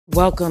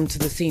Welcome to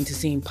the Scene to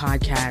Scene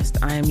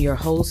podcast. I am your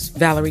host,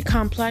 Valerie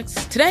Complex.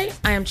 Today,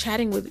 I am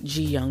chatting with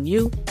Ji Young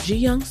Yoo. Ji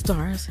Young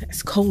stars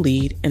as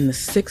co-lead in the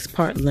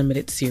 6-part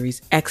limited series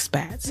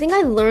Expats. I think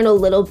I learn a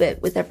little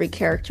bit with every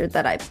character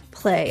that I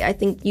play. I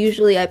think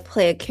usually I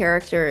play a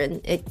character and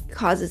it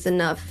causes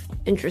enough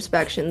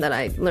introspection that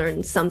I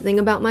learn something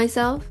about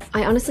myself.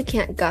 I honestly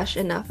can't gush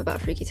enough about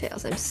Freaky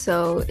Tales. I'm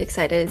so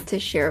excited to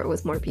share it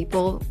with more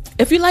people.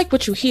 If you like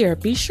what you hear,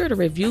 be sure to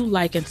review,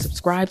 like, and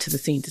subscribe to the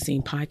Scene to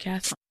Scene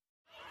podcast.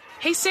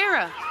 Hey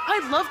Sarah,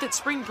 I love that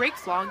spring break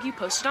vlog you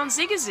posted on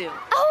Zigazoo.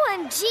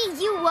 OMG,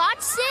 you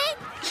watched it?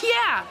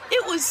 Yeah,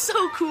 it was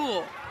so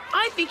cool.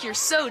 I think you're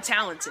so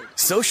talented.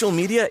 Social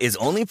media is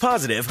only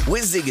positive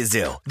with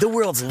Zigazoo, the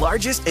world's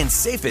largest and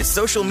safest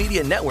social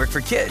media network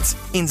for kids.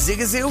 In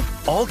Zigazoo,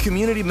 all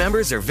community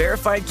members are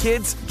verified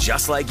kids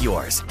just like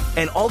yours,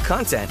 and all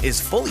content is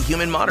fully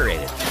human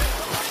moderated.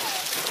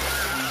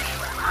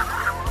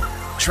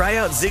 Try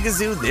out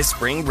Zigazoo this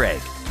spring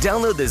break.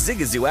 Download the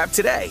Zigazoo app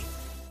today.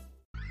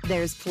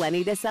 There's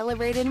plenty to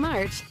celebrate in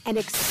March and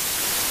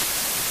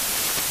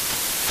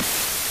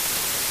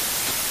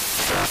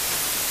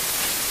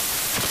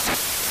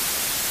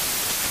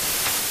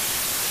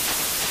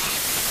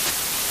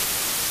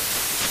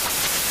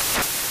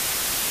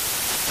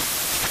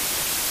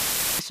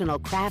National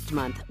Craft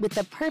Month with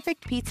the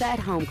perfect pizza at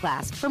home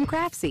class from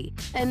Craftsy.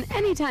 And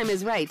anytime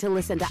is right to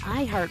listen to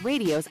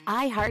iHeartRadio's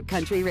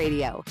iHeartCountry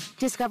Radio.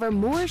 Discover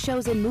more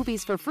shows and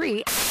movies for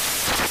free.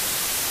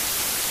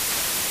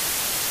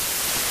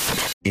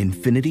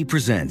 Infiniti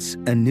presents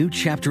a new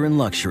chapter in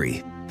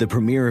luxury, the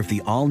premiere of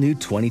the all-new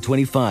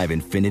 2025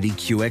 Infiniti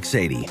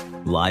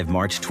QX80, live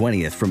March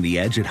 20th from the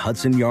Edge at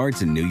Hudson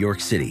Yards in New York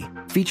City,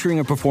 featuring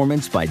a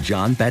performance by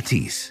Jon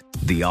Batiste.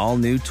 The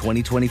all-new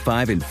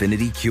 2025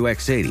 Infiniti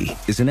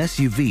QX80 is an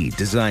SUV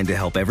designed to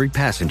help every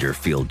passenger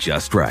feel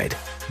just right.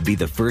 Be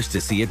the first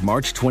to see it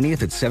March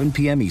 20th at 7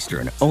 p.m.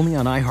 Eastern, only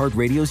on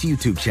iHeartRadio's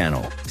YouTube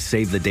channel.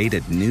 Save the date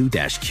at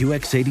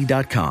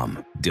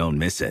new-QX80.com. Don't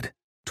miss it.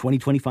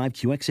 2025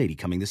 QX80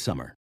 coming this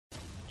summer.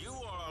 You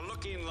are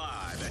looking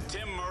live at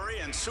Tim Murray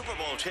and Super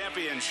Bowl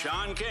champion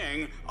Sean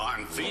King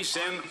on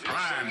VSiN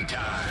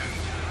Primetime.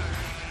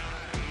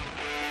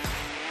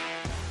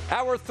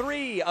 Hour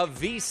 3 of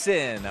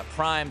VSiN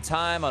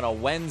Primetime on a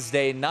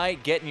Wednesday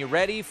night, getting you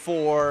ready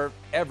for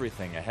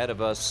everything ahead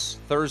of us.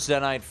 Thursday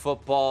night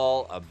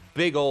football, a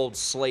big old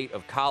slate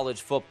of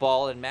college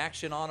football, and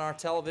action on our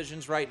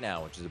televisions right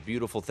now, which is a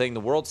beautiful thing.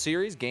 The World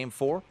Series, Game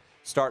 4.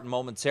 Starting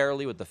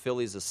momentarily with the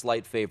Phillies a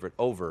slight favorite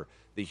over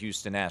the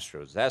Houston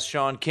Astros. That's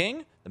Sean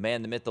King, the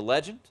man, the myth, the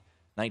legend,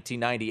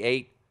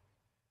 1998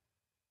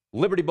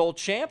 Liberty Bowl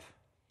champ.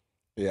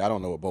 Yeah, I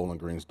don't know what Bowling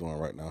Green's doing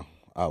right now.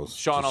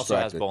 Sean also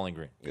has Bowling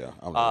Green. Yeah,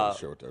 I'm not really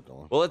sure what they're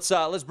doing. Well,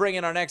 let's bring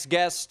in our next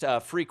guest,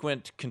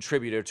 frequent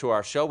contributor to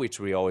our show, which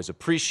we always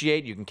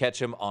appreciate. You can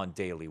catch him on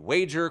Daily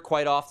Wager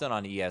quite often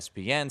on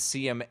ESPN.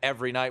 See him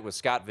every night with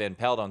Scott Van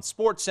Pelt on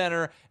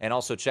SportsCenter, and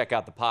also check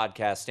out the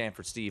podcast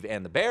Stanford Steve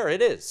and the Bear.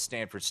 It is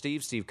Stanford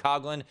Steve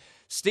Coughlin.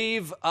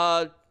 Steve,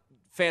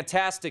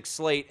 fantastic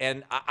slate,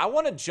 and I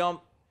want to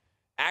jump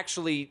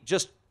actually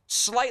just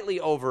slightly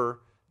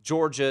over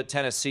Georgia,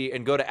 Tennessee,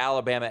 and go to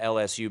Alabama,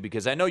 LSU,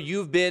 because I know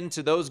you've been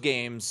to those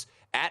games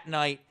at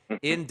night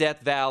in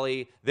Death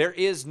Valley. There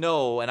is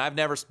no, and I've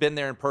never been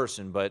there in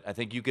person, but I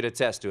think you could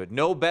attest to it,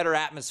 no better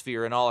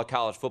atmosphere in all of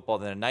college football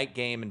than a night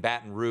game in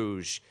Baton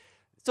Rouge.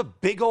 It's a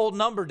big old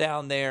number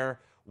down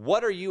there.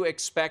 What are you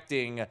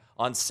expecting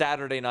on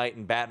Saturday night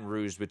in Baton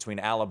Rouge between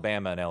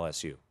Alabama and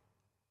LSU?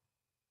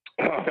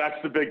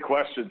 That's the big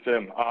question,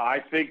 Tim. I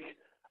think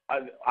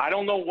I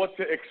don't know what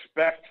to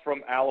expect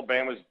from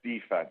Alabama's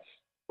defense.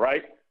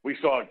 Right? We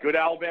saw a good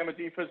Alabama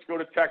defense go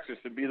to Texas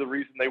and be the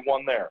reason they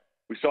won there.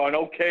 We saw an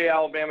okay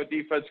Alabama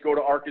defense go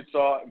to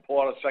Arkansas and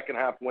pull out a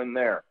second-half win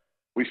there.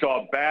 We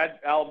saw a bad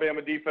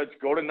Alabama defense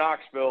go to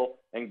Knoxville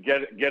and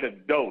get a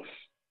dose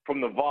from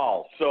the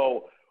Vols.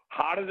 So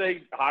how do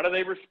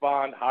they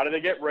respond? How do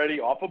they get ready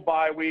off a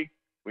bye week?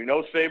 We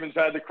know Saban's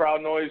had the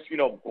crowd noise,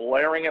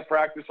 blaring at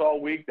practice all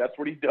week. That's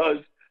what he does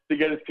to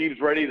get his teams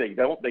ready.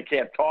 They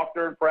can't talk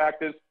during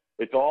practice.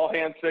 It's all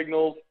hand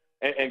signals.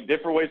 And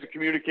different ways of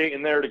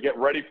communicating there to get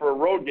ready for a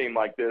road game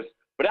like this.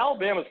 But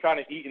Alabama's kind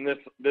of eating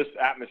this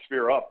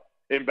atmosphere up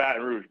in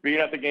Baton Rouge.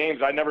 Being at the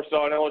games, I never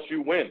saw an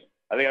LSU win.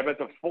 I think I've been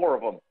to 4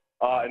 of them.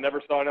 I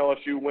never saw an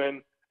LSU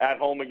win at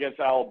home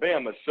against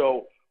Alabama.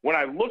 So when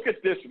I look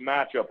at this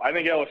matchup, I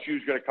think LSU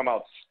is going to come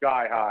out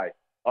sky high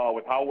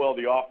with how well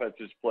the offense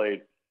is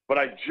played. But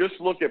I just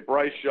look at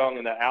Bryce Young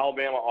and the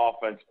Alabama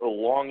offense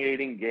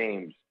elongating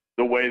games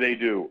the way they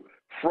do.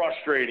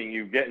 Frustrating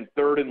you, getting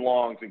third and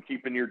longs and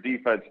keeping your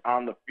defense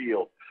on the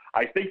field.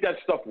 I think that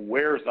stuff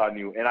wears on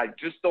you, and I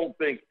just don't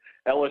think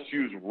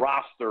LSU's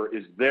roster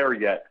is there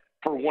yet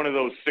for one of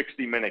those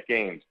 60-minute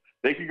games.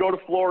 They could go to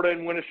Florida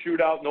and win a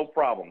shootout, no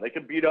problem. They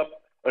could beat up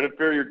an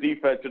inferior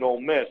defense in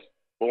Ole Miss.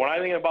 But when I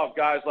think about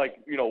guys like,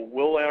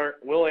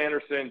 Will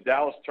Anderson,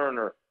 Dallas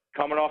Turner,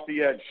 coming off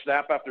the edge,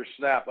 snap after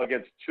snap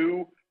against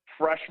 2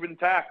 freshman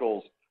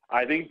tackles,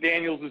 I think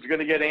Daniels is going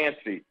to get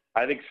antsy.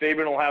 I think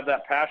Saban will have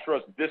that pass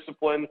rush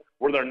discipline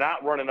where they're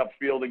not running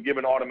upfield and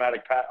giving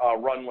automatic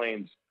run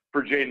lanes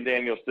for Jaden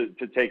Daniels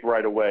to take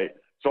right away.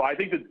 So I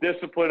think the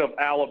discipline of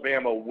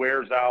Alabama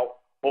wears out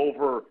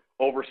over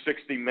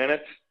 60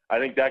 minutes. I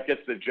think that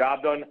gets the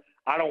job done.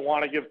 I don't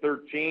want to give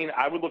 13.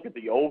 I would look at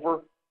the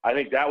over. I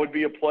think that would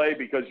be a play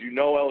because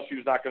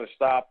LSU's not going to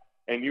stop,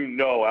 and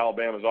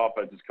Alabama's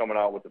offense is coming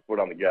out with the foot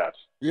on the gas.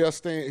 Yeah,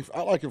 Stan,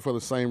 I like it for the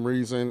same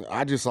reason.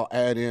 I just will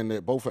add in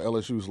that both of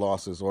LSU's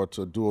losses are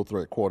to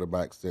dual-threat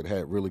quarterbacks that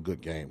had really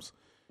good games.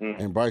 Mm-hmm.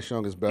 And Bryce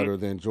Young is better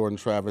than Jordan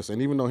Travis.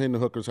 And even though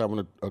Hendon Hooker's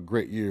having a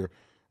great year,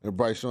 and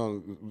Bryce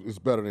Young is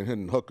better than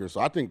Hendon Hooker.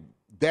 So I think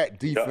that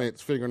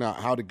defense figuring out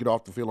how to get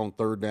off the field on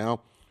third down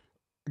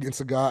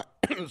against a guy,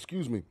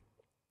 excuse me,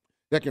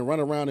 that can run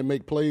around and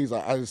make plays,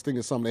 I just think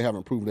it's something they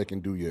haven't proven they can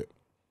do yet.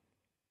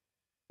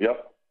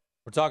 Yep.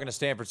 We're talking to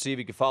Stanford Steve.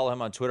 You can follow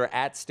him on Twitter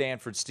at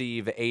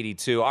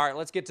StanfordSteve82. All right,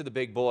 let's get to the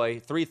big boy.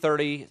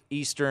 3:30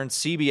 Eastern,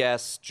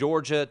 CBS,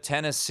 Georgia,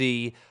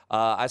 Tennessee.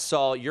 I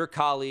saw your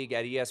colleague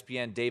at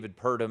ESPN, David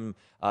Purdom,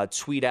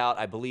 tweet out,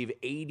 I believe,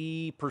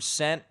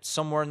 80%,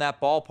 somewhere in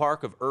that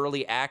ballpark of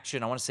early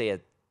action. I want to say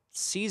at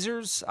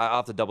Caesars. I'll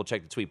have to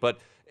double-check the tweet. But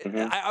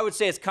I would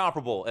say it's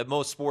comparable at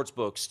most sports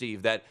books,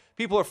 Steve, that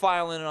people are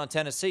filing in on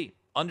Tennessee.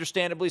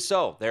 Understandably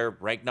so. They're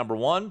ranked number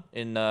 1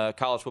 in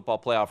college football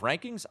playoff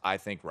rankings. I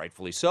think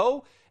rightfully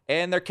so.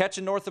 And they're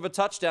catching north of a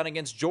touchdown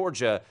against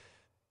Georgia.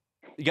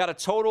 You got a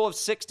total of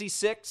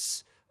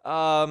 66.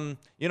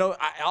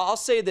 I'll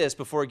say this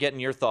before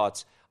getting your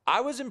thoughts. I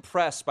was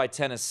impressed by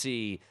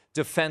Tennessee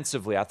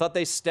defensively. I thought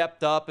they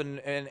stepped up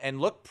and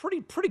looked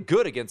pretty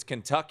good against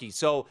Kentucky.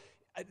 So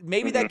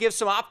maybe that gives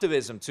some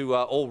optimism to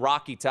old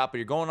Rocky Top. But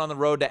you're going on the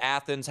road to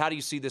Athens. How do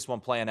you see this one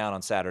playing out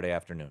on Saturday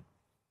afternoon?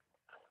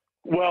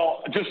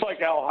 Well, just like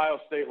Ohio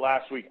State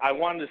last week, I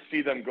wanted to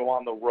see them go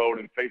on the road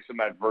and face some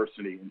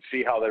adversity and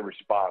see how they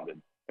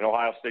responded. And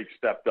Ohio State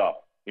stepped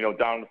up.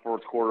 Down in the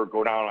fourth quarter,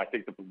 go down. I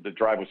think the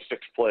drive was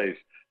 6 plays.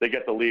 They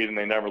get the lead and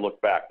they never look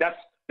back. That's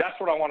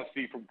what I want to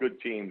see from good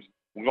teams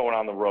going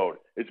on the road.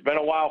 It's been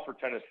a while for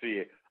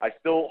Tennessee. I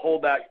still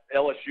hold that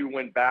LSU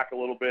win back a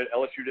little bit.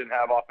 LSU didn't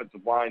have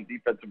offensive line,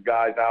 defensive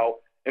guys out,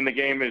 and the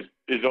game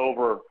is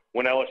over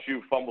when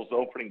LSU fumbles the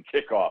opening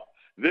kickoff.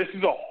 This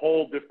is a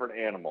whole different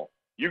animal.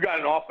 You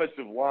got an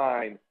offensive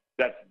line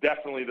that's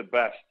definitely the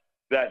best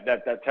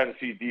that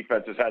Tennessee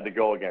defense has had to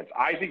go against.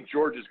 I think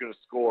Georgia's going to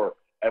score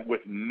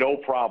with no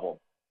problem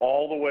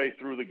all the way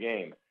through the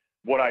game.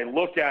 What I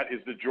look at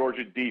is the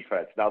Georgia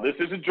defense. Now, this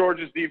isn't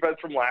Georgia's defense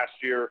from last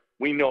year.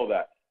 We know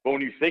that. But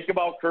when you think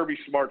about Kirby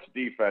Smart's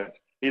defense,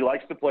 he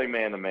likes to play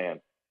man-to-man.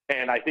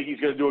 And I think he's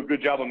going to do a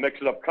good job of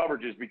mixing up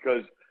coverages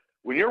because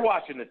when you're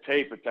watching the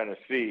tape at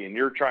Tennessee and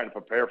you're trying to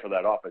prepare for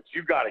that offense,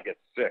 you've got to get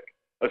sick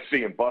of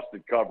seeing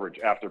busted coverage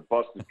after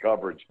busted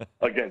coverage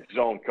against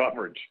zone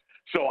coverage.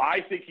 So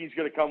I think he's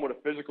going to come with a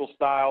physical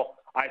style.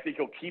 I think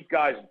he'll keep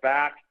guys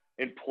back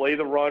and play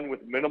the run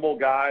with minimal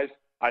guys.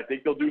 I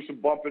think they'll do some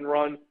bump and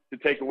run to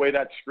take away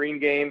that screen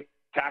game,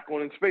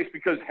 tackling in space,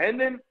 because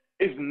Hendon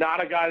is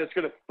not a guy that's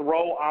going to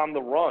throw on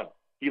the run.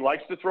 He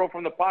likes to throw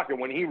from the pocket.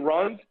 When he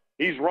runs,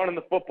 he's running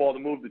the football to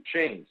move the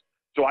chains.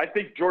 So I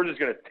think Georgia's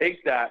going to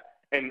take that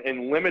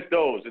and limit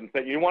those and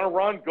say, you want to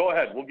run? Go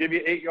ahead. We'll give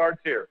you 8 yards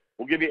here.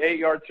 We'll give you 8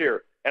 yards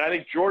here. And I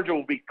think Georgia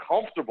will be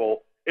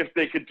comfortable if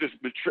they could just,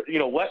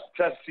 let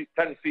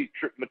Tennessee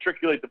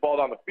matriculate the ball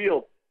down the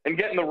field and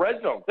get in the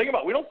red zone. Think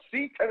about it. We don't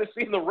see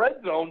Tennessee in the red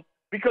zone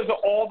because of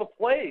all the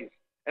plays.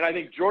 And I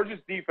think Georgia's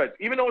defense,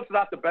 even though it's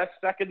not the best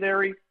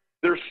secondary,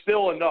 there's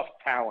still enough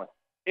talent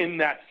in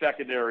that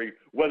secondary,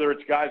 whether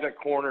it's guys at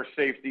corner,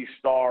 safety,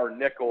 star,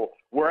 nickel,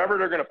 wherever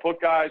they're going to put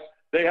guys,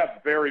 they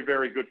have very,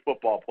 very good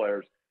football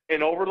players.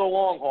 And over the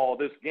long haul,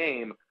 this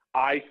game,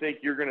 I think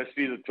you're going to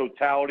see the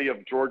totality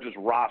of Georgia's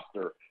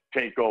roster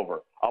take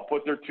over. I'll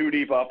put their 2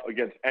 deep up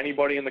against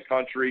anybody in the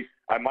country.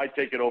 I might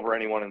take it over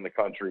anyone in the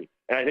country.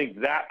 And I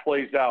think that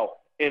plays out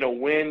in a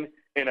win,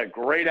 in a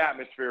great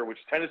atmosphere, which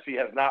Tennessee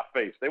has not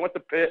faced. They went to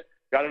Pitt,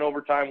 got an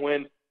overtime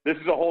win. This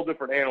is a whole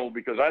different animal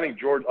because I think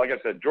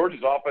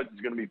Georgia's offense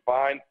is going to be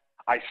fine.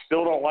 I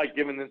still don't like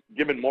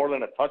giving more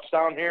than a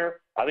touchdown here.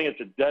 I think it's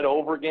a dead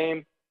over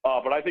game,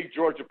 but I think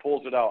Georgia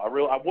pulls it out.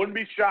 I wouldn't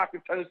be shocked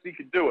if Tennessee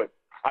could do it.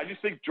 I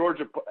just think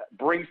Georgia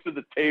brings to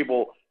the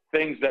table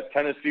things that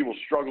Tennessee will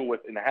struggle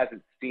with and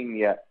hasn't seen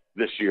yet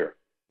this year.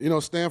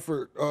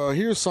 Stanford,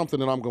 here's something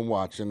that I'm going to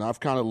watch, and I've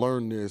kind of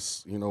learned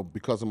this,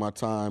 because of my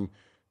time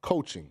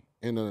coaching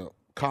in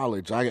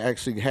college. I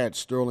actually had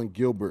Sterling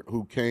Gilbert,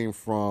 who came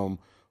from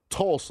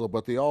Tulsa,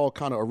 but they all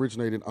kind of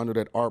originated under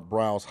that Art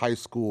Browse high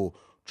school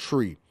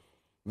tree.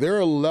 There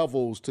are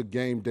levels to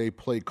game day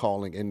play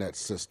calling in that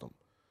system.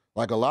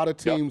 Like a lot of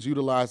teams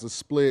utilize the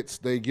splits.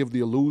 They give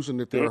the illusion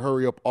that they're a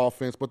hurry-up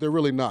offense, but they're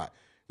really not.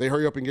 They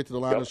hurry up and get to the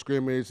line of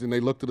scrimmage, and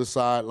they look to the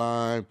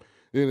sideline,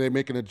 then they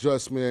make an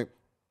adjustment.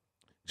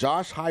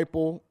 Josh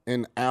Heupel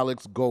and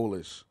Alex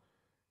Golesh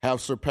have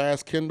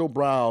surpassed Kendall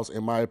Browse,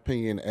 in my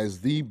opinion,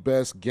 as the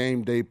best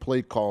game day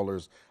play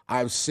callers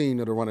I've seen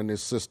that are running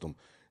this system.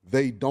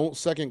 They don't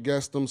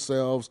second-guess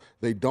themselves.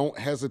 They don't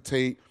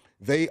hesitate.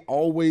 they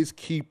always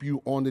keep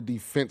you on the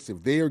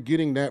defensive. They are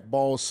getting that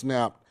ball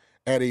snapped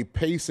at a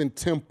pace and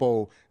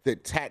tempo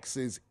that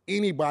taxes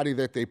anybody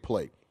that they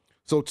play.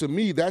 So to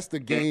me, that's the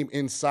game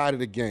inside of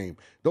the game.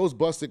 Those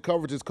busted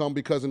coverages come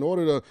because in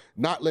order to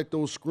not let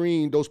those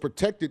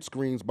protected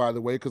screens, by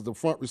the way, because the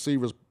front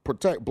receivers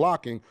protect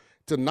blocking,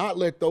 to not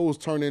let those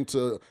turn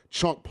into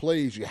chunk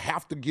plays, you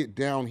have to get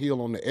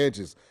downhill on the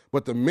edges.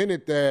 But the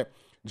minute that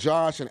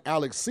Josh and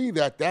Alex see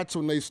that, that's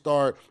when they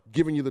start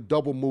giving you the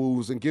double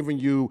moves and giving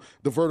you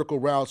the vertical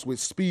routes with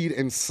speed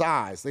and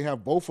size. They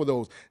have both of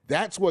those.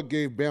 That's what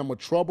gave Bama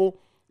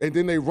trouble. And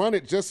then they run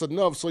it just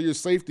enough so your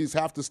safeties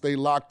have to stay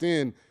locked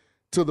in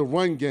to the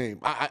run game.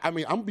 I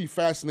mean, I'm going to be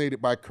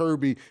fascinated by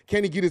Kirby.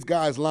 Can he get his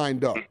guys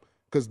lined up?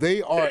 Because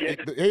they are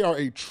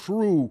a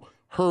true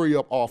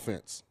hurry-up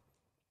offense.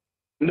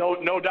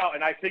 No doubt,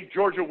 and I think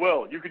Georgia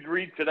will. You could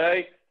read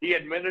today, he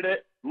admitted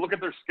it. Look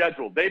at their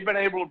schedule. They've been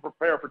able to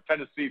prepare for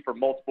Tennessee for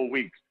multiple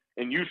weeks,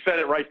 and you said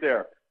it right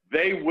there.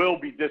 They will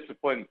be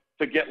disciplined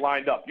to get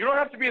lined up. You don't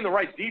have to be in the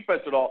right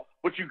defense at all,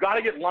 but you got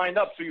to get lined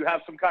up so you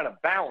have some kind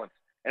of balance,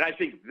 and I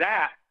think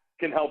that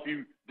can help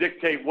you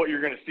dictate what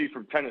you're going to see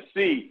from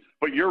Tennessee.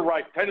 But you're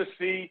right,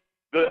 Tennessee,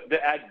 the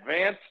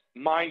advanced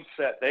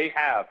mindset they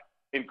have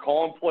in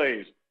calling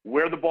plays,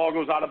 where the ball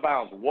goes out of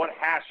bounds, what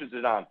hashes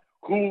it on,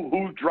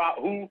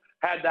 who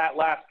had that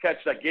last catch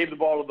that gave the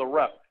ball to the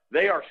ref.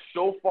 They are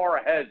so far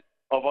ahead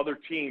of other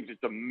teams.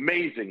 It's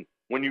amazing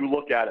when you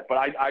look at it. But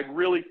I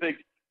really think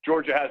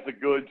Georgia has the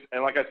goods,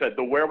 and like I said,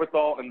 the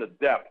wherewithal and the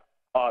depth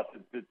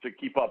to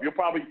keep up. You're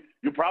probably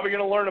going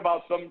to learn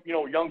about some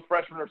young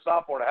freshman or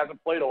sophomore that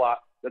hasn't played a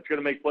lot that's going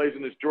to make plays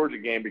in this Georgia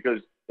game because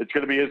it's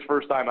going to be his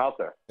first time out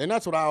there. And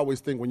that's what I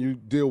always think when you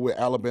deal with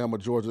Alabama,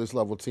 Georgia, this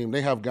level team.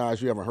 They have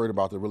guys you haven't heard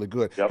about that are really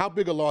good. Yep. How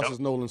big a loss is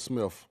Nolan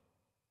Smith?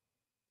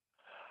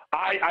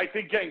 I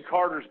think getting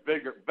Carter's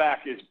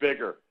back is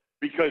bigger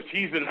because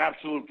he's an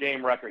absolute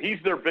game wrecker. He's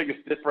their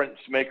biggest difference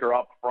maker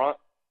up front,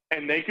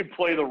 and they can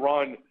play the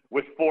run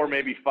with 4,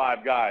 maybe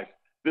 5 guys.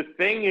 The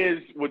thing is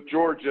with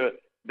Georgia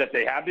that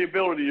they have the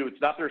ability to do, it's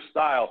not their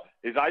style,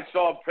 is I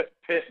saw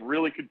Pitt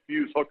really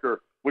confuse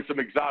Hooker with some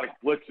exotic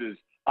blitzes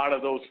out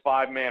of those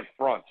 5-man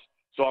fronts.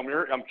 So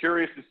I'm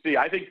curious to see.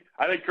 I think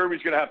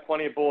Kirby's going to have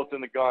plenty of bullets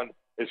in the gun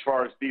as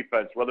far as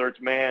defense, whether it's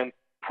man,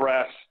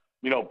 press,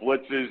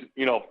 blitzes,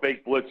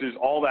 fake blitzes,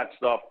 all that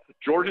stuff.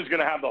 Georgia's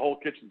going to have the whole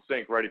kitchen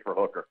sink ready for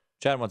Hooker.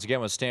 Chatting once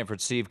again with Stanford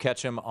Steve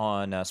Ketchum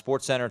on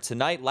SportsCenter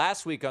tonight.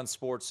 Last week on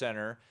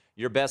SportsCenter,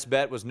 your best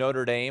bet was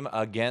Notre Dame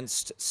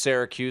against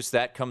Syracuse.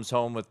 That comes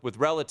home with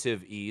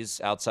relative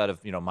ease outside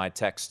of, my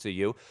text to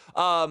you.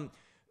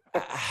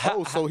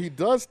 So he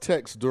does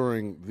text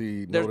during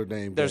the Notre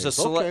Dame game. There's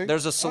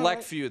a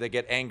select few that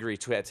get angry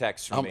to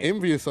text from me. I'm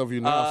envious of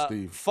you now,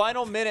 Steve.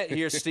 Final minute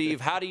here,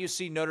 Steve. How do you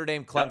see Notre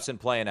Dame Clemson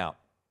playing out?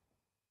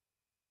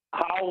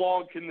 How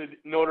long can the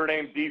Notre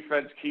Dame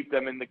defense keep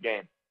them in the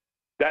game?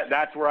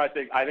 That's where I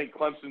think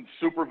Clemson's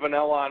super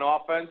vanilla on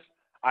offense.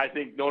 I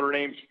think Notre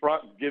Dame's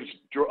front gives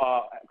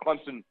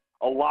Clemson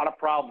a lot of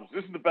problems.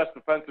 This is the best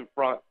defensive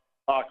front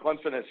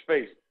Clemson has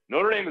faced.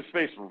 Notre Dame has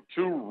faced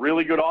 2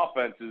 really good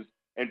offenses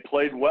and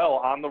played well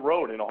on the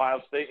road in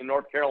Ohio State and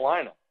North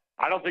Carolina.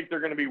 I don't think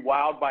they're going to be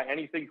wowed by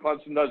anything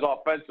Clemson does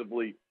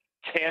offensively.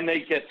 Can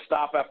they get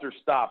stop after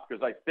stop?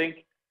 Because I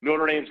think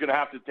Notre Dame's going to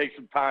have to take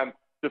some time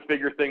to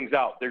figure things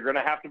out. They're going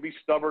to have to be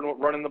stubborn with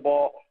running the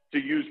ball, to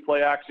use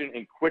play action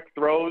and quick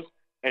throws.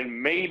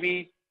 And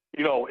maybe,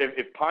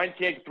 if Pine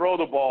can't throw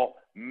the ball,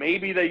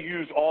 maybe they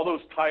use all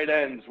those tight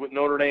ends with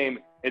Notre Dame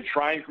and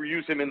try and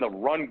use him in the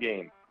run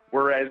game.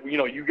 Whereas,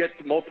 you get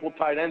multiple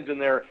tight ends in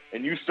there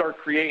and you start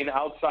creating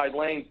outside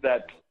lanes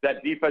that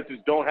defenses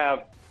don't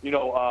have,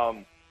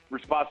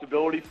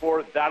 responsibility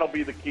for. That'll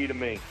be the key to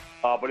me.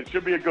 But it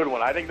should be a good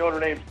one. I think Notre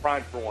Dame's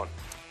primed for one.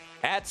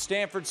 At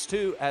Stanford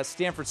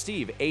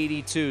Steve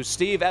 82.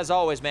 Steve, as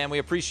always, man, we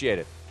appreciate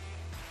it.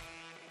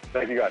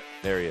 Thank you, guys.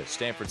 There he is,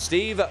 Stanford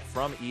Steve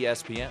from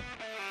ESPN.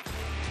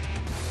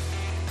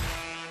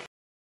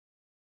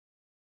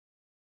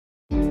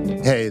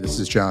 Hey, this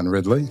is John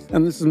Ridley.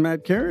 And this is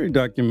Matt Carey,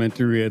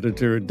 documentary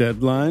editor at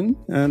Deadline.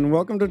 And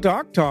welcome to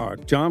Doc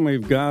Talk. John,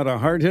 we've got a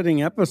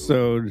hard-hitting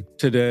episode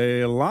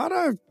today. A lot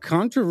of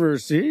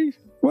controversy.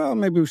 Well,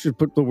 maybe we should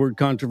put the word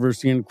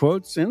controversy in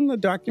quotes in the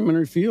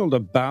documentary field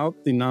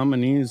about the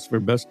nominees for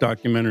Best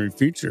Documentary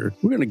Feature.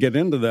 We're going to get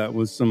into that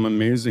with some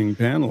amazing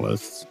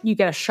panelists. You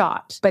get a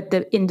shot, but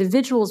the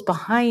individuals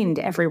behind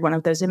every one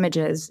of those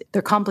images,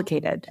 they're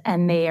complicated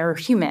and they are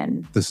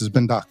human. This has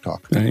been Doc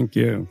Talk. Thank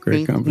you.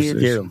 Great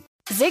conversation.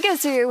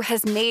 Zigazoo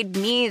has made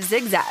me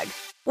zigzag.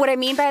 What I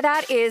mean by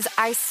that is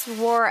I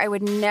swore I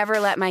would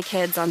never let my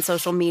kids on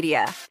social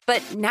media,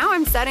 but now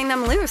I'm setting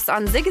them loose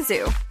on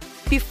Zigazoo.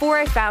 Before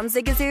I found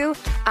Zigazoo,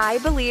 I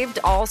believed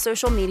all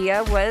social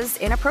media was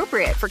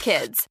inappropriate for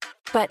kids.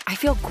 But I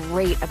feel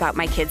great about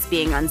my kids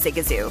being on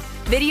Zigazoo.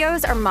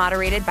 Videos are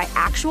moderated by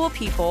actual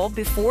people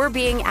before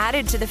being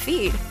added to the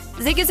feed.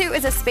 Zigazoo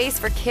is a space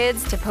for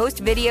kids to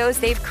post videos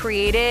they've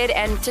created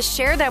and to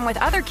share them with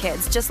other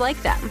kids just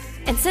like them.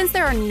 And since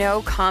there are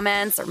no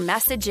comments or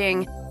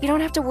messaging, You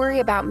don't have to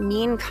worry about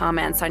mean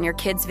comments on your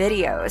kids'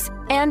 videos.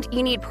 And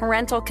you need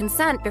parental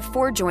consent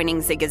before joining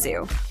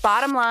Zigazoo.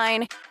 Bottom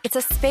line, it's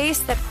a space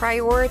that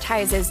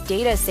prioritizes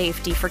data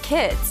safety for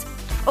kids.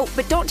 Oh,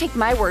 but don't take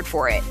my word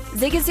for it.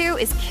 Zigazoo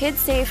is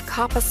KidSafe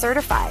COPPA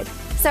certified.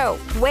 So,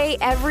 weigh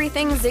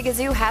everything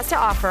Zigazoo has to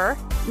offer.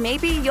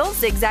 Maybe you'll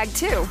zigzag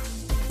too.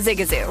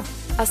 Zigazoo,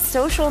 a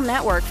social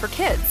network for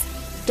kids.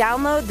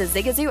 Download the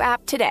Zigazoo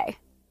app today.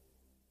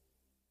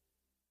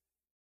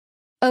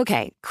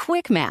 Okay,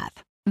 quick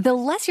math. The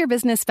less your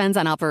business spends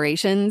on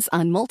operations,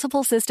 on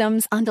multiple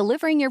systems, on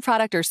delivering your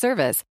product or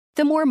service,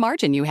 the more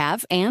margin you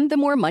have and the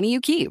more money you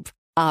keep.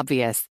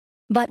 Obvious.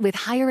 But with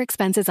higher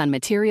expenses on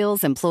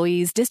materials,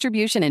 employees,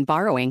 distribution, and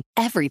borrowing,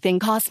 everything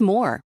costs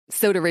more.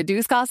 So to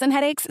reduce costs and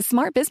headaches,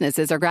 smart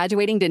businesses are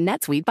graduating to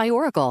NetSuite by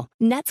Oracle.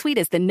 NetSuite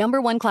is the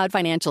 #1 cloud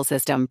financial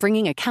system,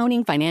 bringing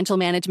accounting, financial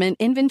management,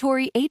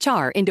 inventory,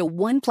 HR into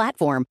one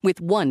platform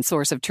with one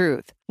source of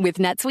truth. With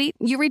NetSuite,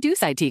 you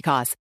reduce IT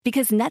costs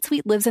because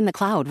NetSuite lives in the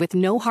cloud with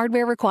no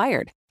hardware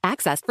required,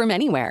 accessed from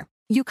anywhere.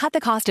 You cut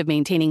the cost of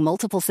maintaining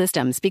multiple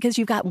systems because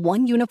you've got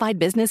one unified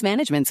business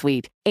management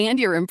suite. And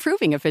you're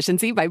improving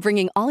efficiency by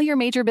bringing all your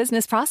major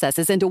business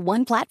processes into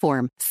one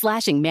platform,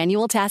 slashing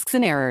manual tasks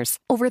and errors.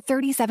 Over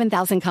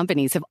 37,000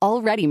 companies have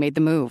already made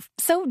the move.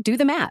 So do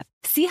the math.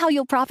 See how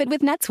you'll profit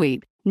with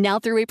NetSuite. Now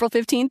through April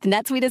 15th,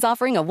 NetSuite is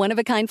offering a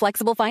one-of-a-kind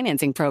flexible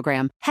financing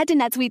program. Head to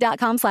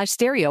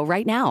netsuite.com/stereo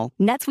right now.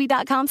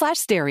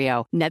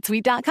 netsuite.com/stereo.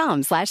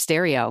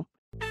 netsuite.com/stereo.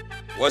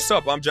 What's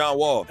up? I'm John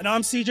Wall. And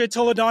I'm CJ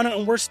Toledano,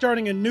 and we're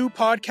starting a new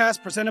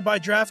podcast presented by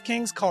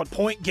DraftKings called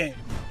Point Game.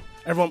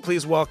 Everyone,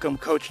 please welcome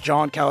Coach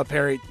John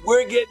Calipari.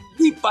 We're getting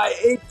beat by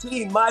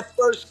 18. My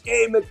first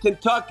game in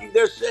Kentucky,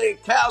 they're saying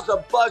Cal's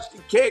a bust. He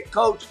can't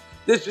coach.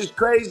 This is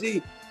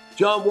crazy.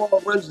 John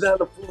Wall runs down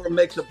the floor and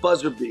makes a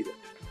buzzer beater.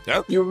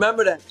 Yep. You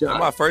remember that, John? That's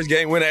my first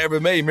game win I ever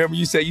made. Remember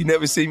you said you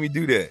never seen me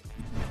do that.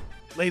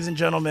 Ladies and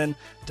gentlemen,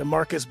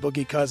 DeMarcus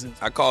Boogie Cousins.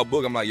 I called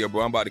Boog. I'm like, yo,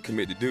 bro, I'm about to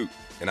commit to Duke.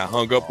 And I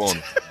hung up on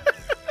him.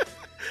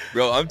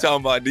 Bro, I'm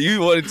talking about, do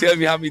you want to tell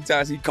me how many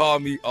times he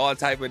called me all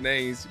type of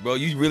names? Bro,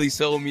 you really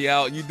sold me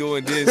out. You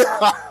doing this.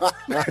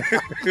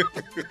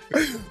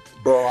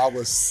 Bro, I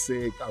was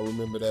sick. I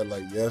remember that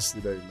like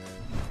yesterday,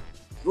 man.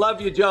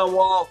 Love you, John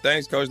Wall.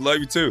 Thanks, Coach. Love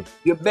you, too.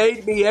 You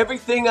made me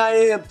everything I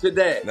am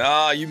today.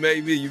 Nah, you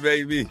made me. You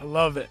made me. I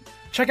love it.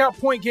 Check out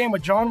Point Game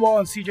with John Wall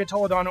and CJ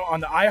Toledano on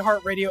the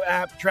iHeartRadio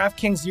app,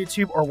 DraftKings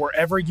YouTube, or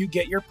wherever you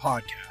get your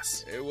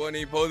podcasts. It wasn't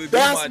even supposed to be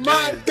That's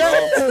my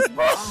game,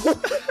 bro.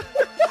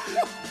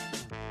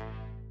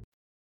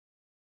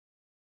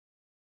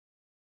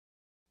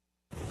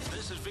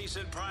 This is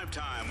VSiN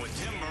Primetime with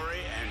Tim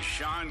Murray and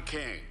Sean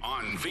King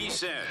on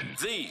VSiN,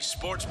 the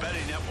sports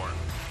betting network.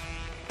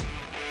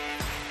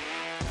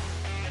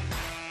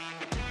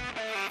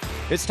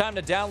 It's time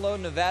to download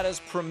Nevada's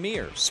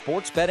premier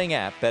sports betting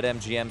app,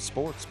 BetMGM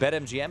Sports.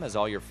 BetMGM has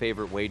all your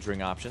favorite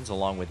wagering options,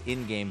 along with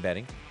in-game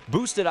betting,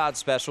 boosted odds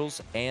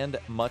specials, and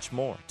much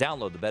more.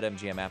 Download the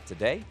BetMGM app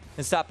today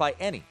and stop by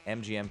any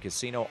MGM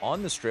casino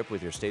on the Strip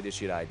with your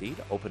state-issued ID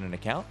to open an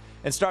account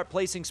and start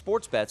placing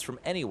sports bets from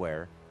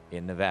anywhere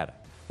in Nevada.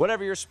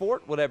 Whatever your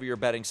sport, whatever your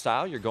betting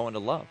style, you're going to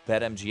love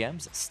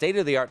BetMGM's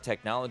state-of-the-art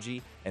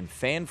technology and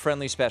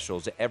fan-friendly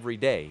specials every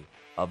day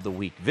of the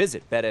week.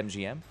 Visit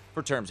BetMGM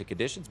for terms and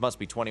conditions. Must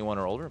be 21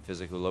 or older and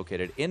physically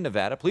located in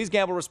Nevada. Please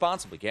gamble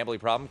responsibly. Gambling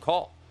problem?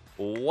 Call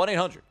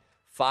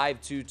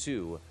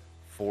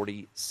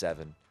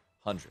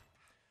 1-800-522-4700.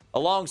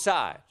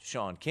 Alongside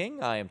Sean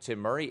King, I am Tim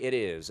Murray. It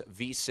is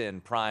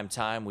VSiN Prime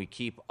Time. We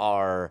keep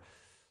our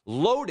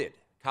loaded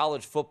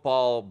college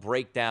football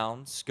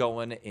breakdowns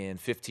going in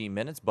 15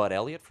 minutes. Bud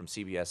Elliott from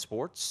CBS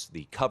Sports,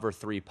 the Cover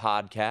 3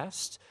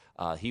 podcast.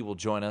 He will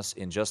join us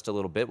in just a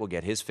little bit. We'll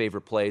get his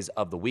favorite plays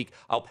of the week.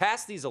 I'll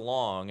pass these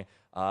along.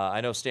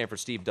 I know Stanford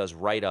Steve does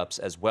write-ups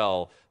as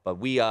well, but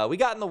we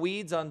got in the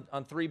weeds on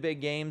three big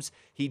games.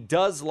 He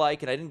does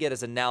like, and I didn't get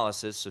his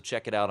analysis, so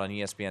check it out on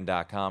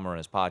ESPN.com or on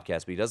his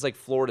podcast, but he does like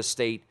Florida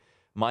State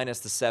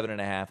minus the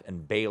 7.5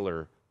 and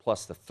Baylor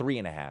plus the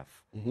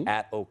 3.5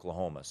 at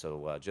Oklahoma.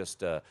 So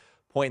just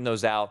pointing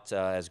those out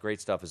as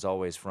great stuff as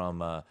always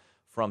from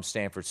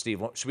Stanford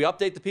Steve. Should we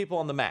update the people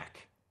on the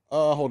MAC?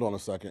 Hold on a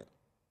second.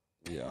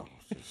 Yeah.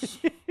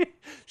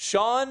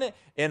 Sean,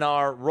 in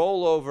our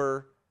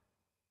rollover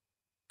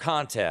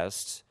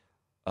contest,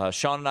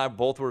 Sean and I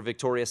both were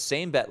victorious.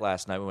 Same bet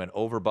last night. We went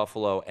over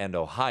Buffalo and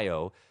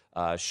Ohio.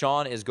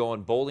 Sean is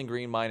going Bowling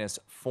Green minus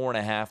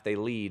 4.5. They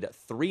lead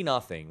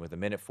 3-0 with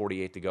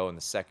 1:48 to go in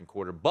the second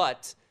quarter.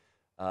 But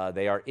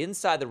they are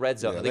inside the red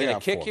zone. Yeah, are they going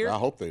to kick here? I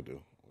hope they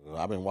do.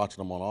 I've been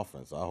watching them on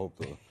offense. I hope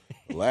the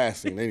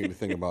last thing they need to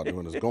think about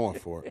doing is going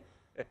for it.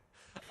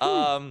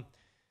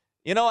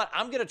 You know what?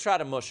 I'm going to try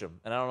to mush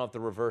them, and I don't know if the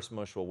reverse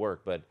mush will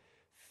work, but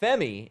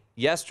Femi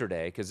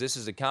yesterday, because this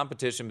is a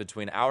competition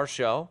between our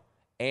show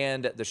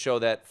and the show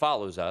that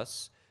follows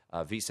us,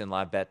 VSiN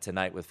Live Bet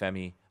tonight with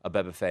Femi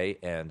Abebefe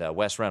and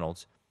Wes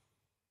Reynolds.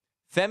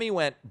 Femi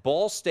went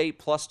Ball State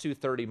plus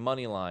 230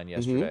 money line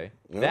yesterday.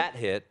 Yep. That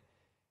hit.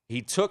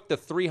 He took the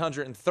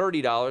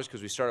 $330,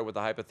 because we started with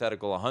the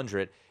hypothetical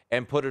 100,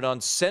 and put it on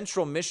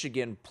Central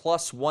Michigan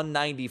plus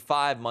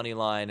 195 money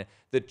line.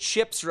 The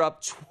chips are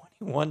up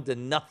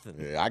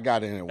 21-0. Yeah, I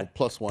got in it with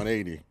plus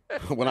 180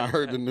 when I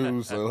heard the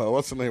news.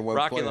 What's the name?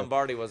 Rocky playing.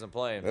 Lombardi wasn't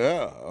playing.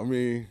 Yeah, I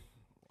mean,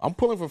 I'm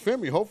pulling for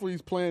Femi. Hopefully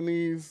he's playing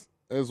these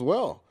as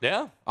well.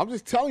 Yeah. I'm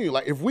just telling you,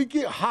 like, if we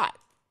get hot,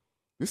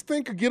 this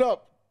thing could get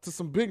up to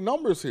some big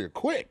numbers here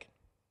quick.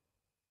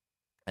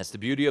 That's the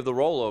beauty of the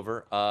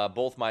rollover.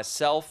 Both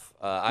myself,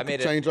 I made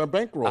it. Change our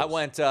bankrolls. I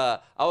went. I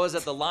was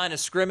at the line of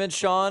scrimmage,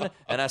 Sean,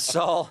 and I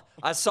saw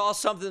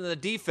something in the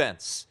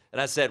defense, and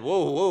I said,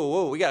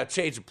 "Whoa, we got to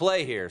change the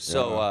play here."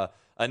 So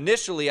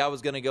initially, I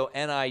was going to go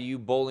NIU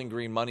Bowling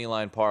Green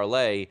moneyline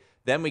parlay.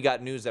 Then we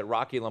got news that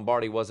Rocky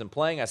Lombardi wasn't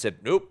playing. I said,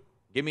 "Nope,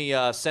 give me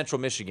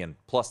Central Michigan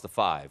plus the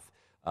 5."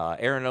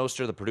 Aaron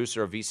Oster, the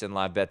producer of VSiN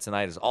Live Bet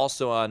Tonight, is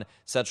also on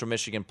Central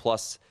Michigan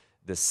plus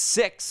the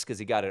 6 because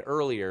he got it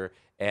earlier.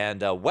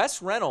 And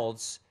Wes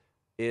Reynolds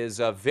is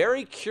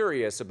very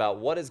curious about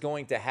what is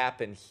going to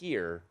happen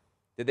here.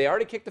 Did they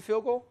already kick the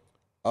field goal?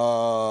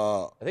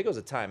 I think it was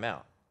a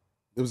timeout.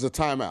 It was a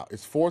timeout.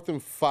 It's 4th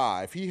and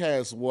 5. He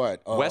has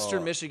what?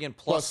 Western Michigan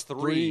plus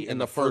 3 in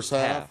the first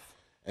half.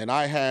 And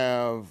I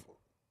have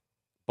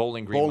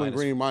Bowling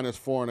Green minus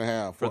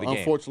 4.5. For the game.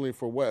 Unfortunately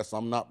for Wes,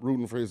 I'm not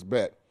rooting for his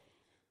bet.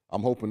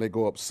 I'm hoping they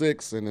go up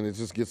 6, and then it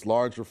just gets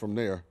larger from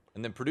there.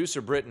 And then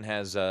producer Britton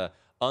has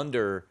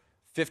under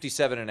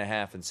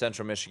 57.5 in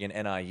Central Michigan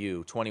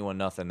NIU,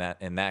 21-0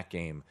 in that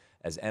game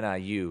as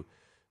NIU,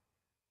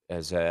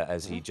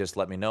 as he just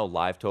let me know,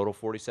 live total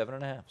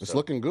 47.5. It's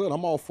looking good.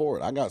 I'm all for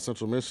it. I got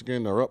Central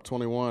Michigan. They're up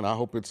 21. I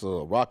hope it's a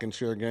rocking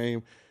chair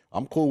game.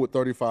 I'm cool with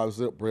 35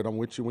 zip, Britt. I'm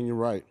with you when you're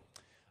right.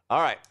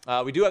 All right.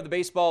 We do have the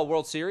Baseball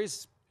World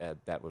Series.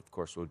 That, of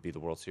course, would be the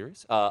World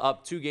Series.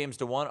 Up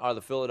 2-1 are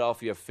the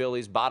Philadelphia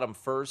Phillies. Bottom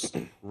first,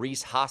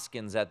 Rhys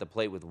Hoskins at the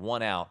plate with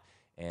 1 out.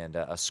 And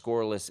a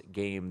scoreless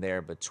game there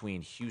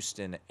between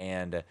Houston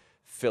and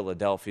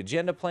Philadelphia. Did you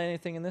end up playing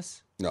anything in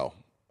this? No.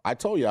 I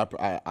told you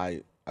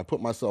I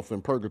put myself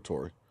in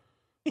purgatory.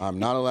 I'm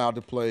not allowed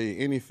to play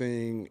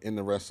anything in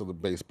the rest of the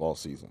baseball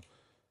season.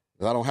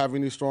 I don't have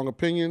any strong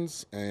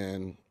opinions,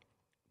 and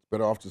it's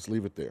better off just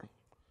leave it there.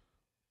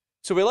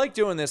 So we like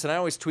doing this, and I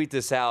always tweet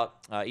this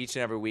out each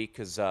and every week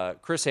because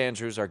Chris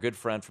Andrews, our good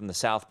friend from the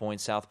South Point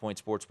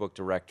Sportsbook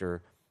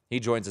Director, he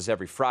joins us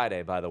every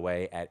Friday, by the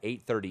way, at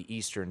 8:30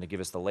 Eastern to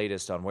give us the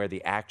latest on where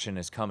the action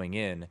is coming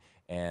in.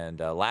 And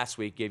last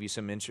week gave you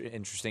some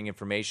interesting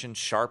information.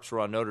 Sharps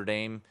were on Notre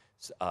Dame.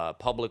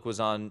 Public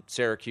was on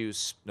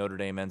Syracuse. Notre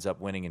Dame ends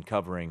up winning and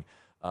covering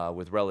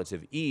with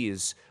relative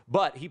ease.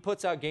 But he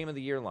puts out Game of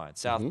the Year lines.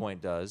 South Point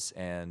does.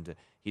 And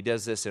he did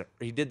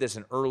this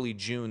in early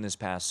June this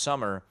past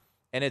summer.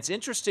 And it's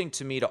interesting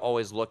to me to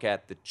always look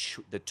at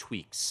the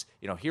tweaks.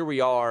 You know, here we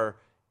are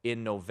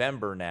in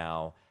November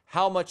now.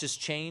 How much has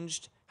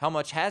changed? How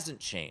much hasn't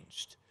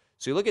changed?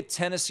 So you look at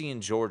Tennessee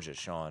and Georgia,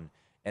 Sean,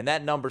 and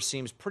that number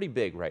seems pretty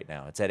big right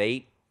now. It's at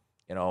 8.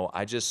 You know,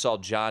 I just saw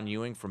John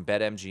Ewing from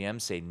BetMGM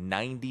say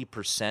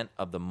 90%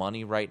 of the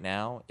money right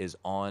now is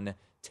on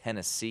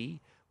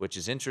Tennessee, which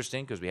is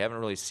interesting because we haven't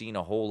really seen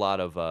a whole lot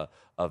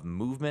of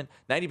movement.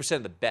 90%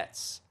 of the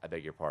bets, I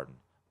beg your pardon,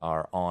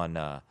 are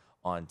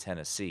on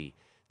Tennessee.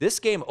 This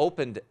game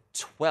opened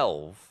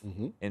 12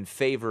 in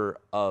favor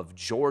of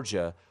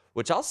Georgia,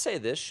 which I'll say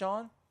this,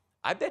 Sean.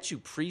 I bet you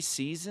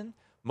preseason,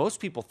 most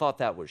people thought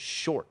that was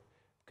short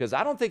because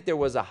I don't think there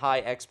was a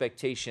high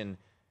expectation.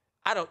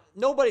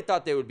 Nobody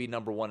thought they would be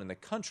number 1 in the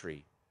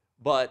country,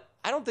 but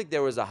I don't think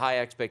there was a high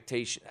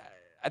expectation.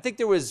 I think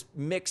there was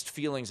mixed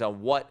feelings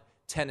on what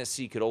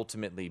Tennessee could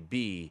ultimately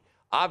be.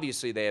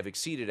 Obviously, they have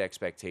exceeded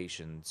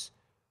expectations,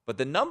 but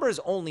the number is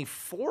only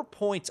 4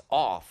 points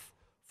off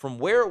from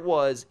where it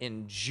was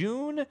in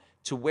June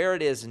to where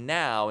it is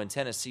now, and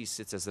Tennessee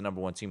sits as the number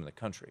 1 team in the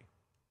country.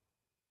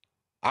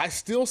 I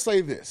still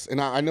say this, and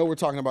I know we're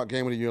talking about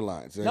Game of the Year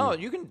lines. And, no,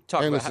 you can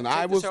talk about listen,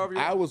 I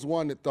was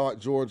one that thought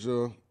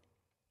Georgia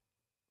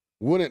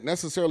wouldn't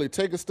necessarily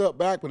take a step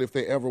back, but if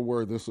they ever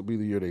were, this would be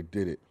the year they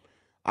did it.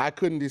 I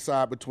couldn't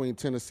decide between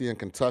Tennessee and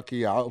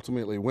Kentucky. I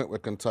ultimately went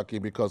with Kentucky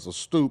because of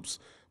Stoops,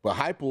 but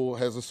Heupel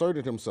has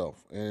asserted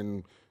himself,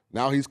 and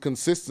now he's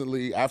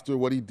consistently, after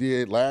what he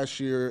did last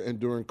year and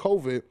during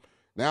COVID,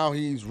 now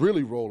he's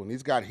really rolling.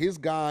 He's got his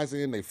guys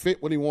in. They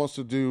fit what he wants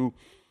to do.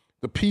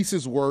 The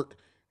pieces work.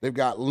 They've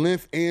got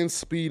length and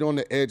speed on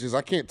the edges.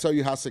 I can't tell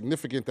you how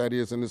significant that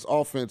is in this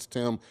offense,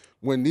 Tim,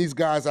 when these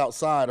guys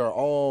outside are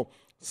all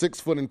 6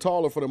 foot and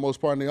taller for the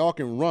most part, and they all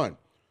can run.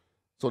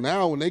 So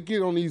now when they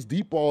get on these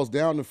deep balls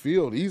down the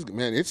field,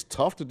 it's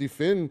tough to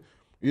defend,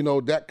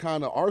 that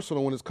kind of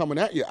arsenal when it's coming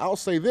at you. I'll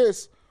say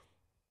this.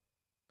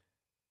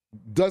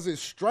 Does it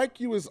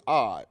strike you as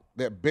odd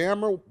that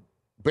Bama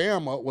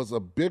was a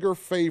bigger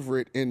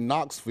favorite in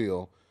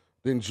Knoxville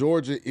than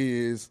Georgia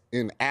is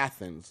in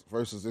Athens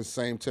versus this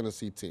same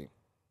Tennessee team?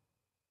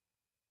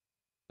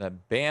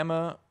 That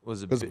Bama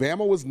was because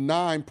Bama was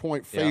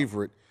 9-point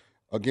favorite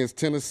against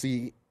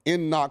Tennessee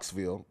in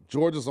Knoxville.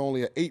 Georgia's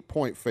only an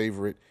 8-point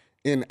favorite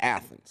in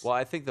Athens. Well,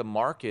 I think the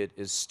market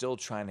is still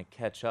trying to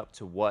catch up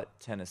to what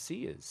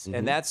Tennessee is. Mhm.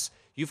 And that's,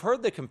 you've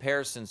heard the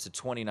comparisons to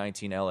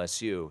 2019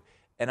 LSU.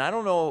 And I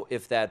don't know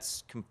if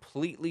that's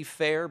completely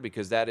fair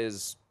because that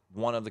is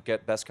one of the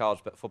best college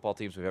football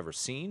teams we've ever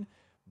seen.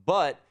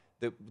 But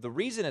the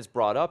reason it's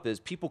brought up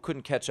is people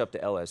couldn't catch up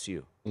to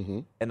LSU.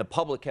 Mhm. And the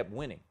public kept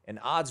winning. And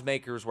odds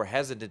makers were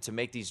hesitant to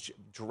make these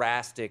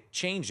drastic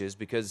changes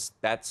because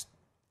that's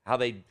how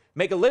they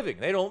make a living.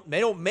 They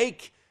don't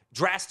make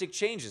drastic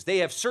changes. They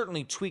have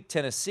certainly tweaked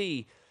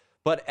Tennessee,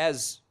 but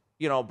as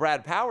you know,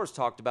 Brad Powers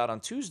talked about on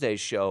Tuesday's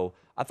show,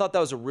 I thought that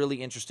was a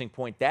really interesting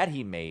point that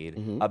he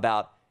made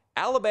about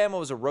Alabama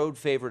was a road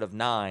favorite of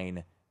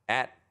 9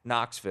 at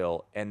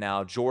Knoxville, and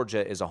now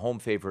Georgia is a home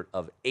favorite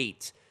of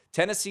 8.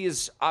 Tennessee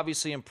is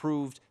obviously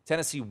improved.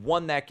 Tennessee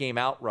won that game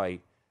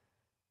outright.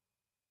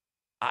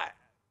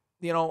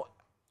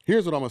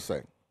 Here's what I'm gonna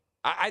say.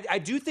 I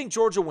do think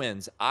Georgia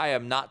wins. I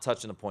am not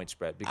touching the point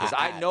spread because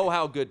I know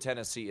how good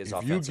Tennessee is If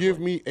offensively. you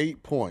give me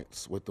 8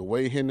 points with the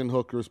way Hendon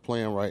Hooker is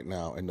playing right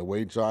now and the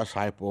way Josh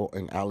Heupel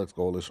and Alex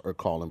Golesh are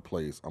calling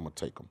plays, I'm going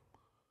to take them.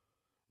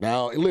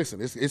 Now,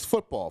 listen, it's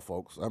football,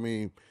 folks. I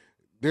mean,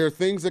 there are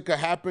things that could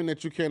happen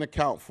that you can't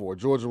account for.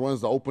 Georgia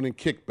runs the opening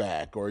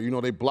kickback or,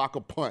 they block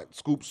a punt,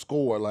 scoop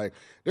score. Like,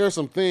 there are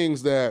some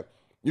things that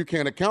you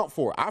can't account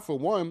for. I, for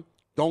one,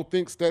 don't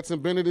think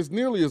Stetson Bennett is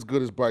nearly as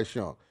good as Bryce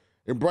Young.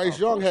 And Bryce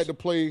Young had to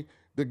play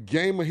the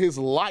game of his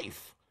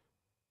life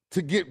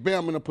to get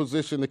Bama in a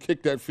position to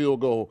kick that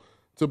field goal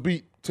to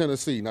beat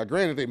Tennessee. Now,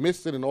 granted, they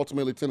missed it and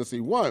ultimately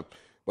Tennessee won.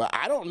 But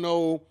I don't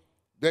know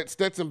that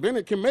Stetson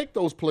Bennett can make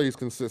those plays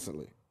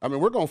consistently. I mean,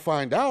 we're going to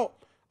find out.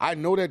 I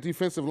know that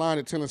defensive line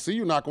at Tennessee,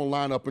 you're not going to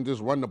line up and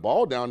just run the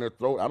ball down their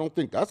throat. I don't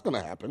think that's going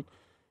to happen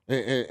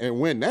and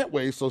win that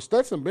way. So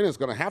Stetson Bennett's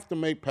going to have to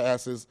make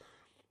passes.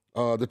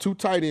 The 2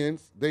 tight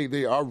ends,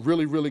 they are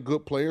really, really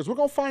good players. We're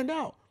going to find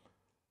out.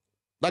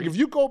 Like, if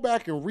you go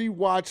back and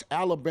rewatch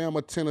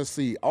Alabama,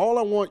 Tennessee, all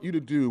I want you to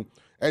do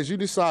as you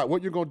decide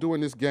what you're going to do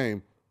in this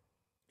game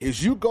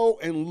is you go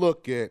and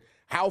look at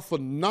how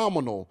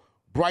phenomenal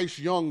Bryce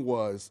Young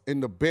was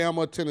in the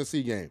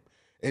Bama-Tennessee game.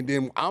 And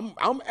then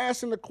I'm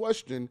asking the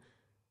question,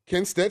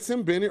 can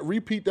Stetson Bennett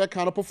repeat that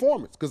kind of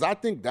performance? Because I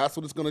think that's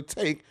what it's going to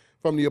take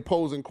from the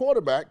opposing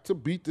quarterback to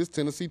beat this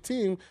Tennessee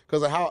team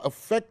because of how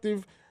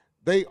effective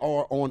they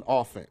are on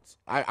offense.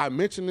 I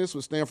mentioned this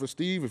with Stanford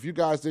Steve. If you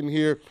guys didn't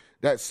hear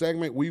that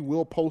segment, we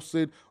will post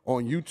it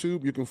on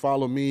YouTube. You can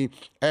follow me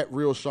at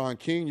Real Sean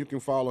King. You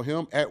can follow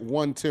him at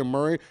One Tim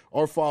Murray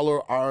or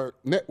follow our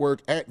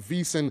network at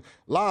VSiN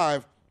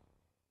Live.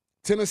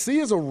 Tennessee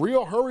is a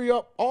real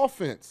hurry-up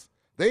offense.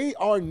 They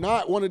are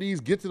not one of these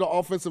get to the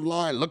offensive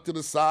line, look to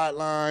the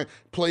sideline,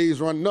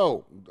 plays run.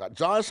 No,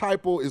 Josh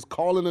Heupel is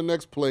calling the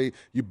next play.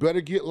 You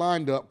better get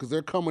lined up because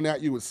they're coming at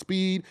you with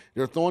speed.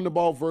 They're throwing the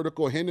ball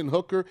vertical. Hendon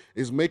Hooker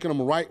is making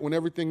them right when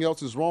everything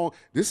else is wrong.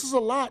 This is a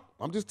lot.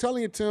 I'm just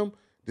telling you, Tim,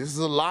 this is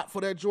a lot for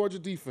that Georgia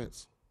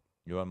defense.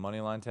 You on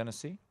moneyline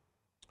Tennessee?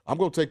 I'm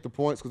going to take the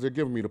points because they're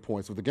giving me the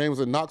points. If the game was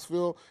in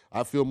Knoxville,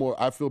 I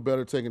feel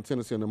better taking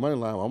Tennessee on the money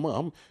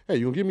line. Hey,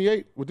 you going to give me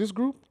 8 with this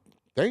group?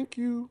 Thank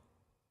you.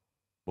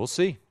 We'll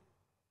see.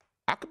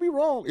 I could be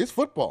wrong. It's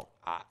football.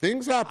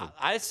 Things happen.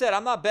 I said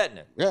I'm not betting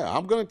it. Yeah,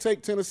 I'm going to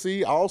take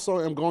Tennessee. I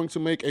also am going to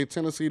make a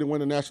Tennessee to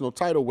win the national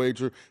title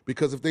wager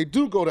because if they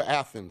do go to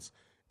Athens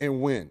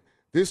and win,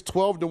 this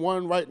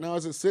 12-1 right now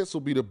as it sits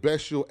will be the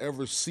best you'll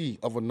ever see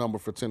of a number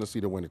for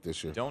Tennessee to win it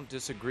this year. Don't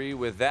disagree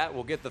with that.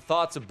 We'll get the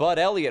thoughts of Bud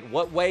Elliott.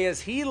 What way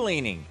is he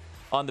leaning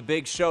on the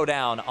big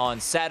showdown on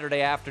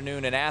Saturday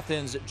afternoon in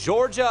Athens,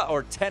 Georgia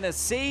or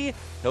Tennessee?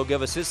 He'll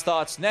give us his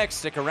thoughts next.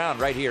 Stick around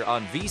right here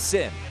on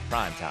VSiN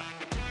Primetime.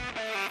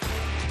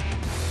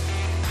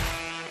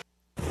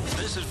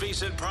 This is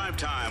VSiN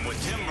Primetime with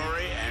Tim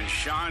Murray and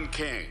Sean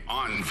King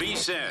on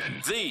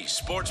VSiN, the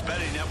sports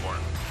betting network.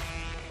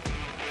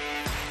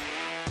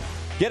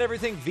 Get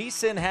everything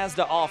VSiN has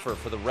to offer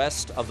for the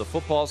rest of the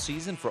football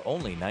season for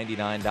only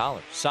 $99.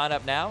 Sign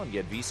up now and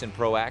get VSiN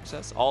Pro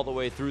access all the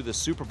way through the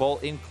Super Bowl,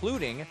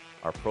 including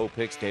our Pro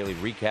Picks daily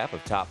recap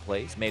of top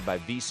plays made by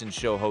VSiN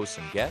show hosts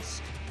and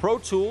guests, pro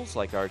tools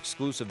like our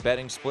exclusive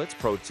betting splits,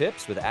 pro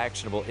tips with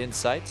actionable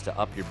insights to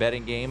up your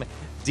betting game,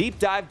 deep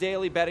dive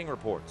daily betting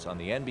reports on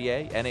the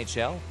NBA,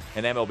 NHL,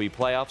 and MLB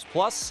playoffs,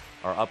 plus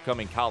our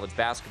upcoming college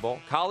basketball,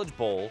 college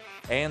bowl,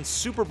 and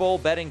Super Bowl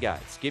betting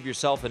guides. Give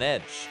yourself an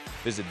edge.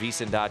 Visit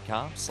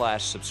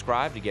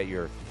VSiN.com/subscribe to get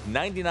your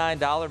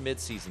 $99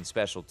 midseason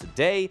special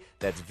today.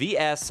 That's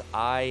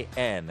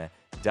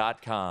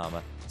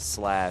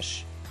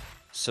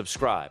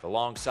VSIN.com/subscribe.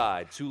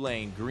 Alongside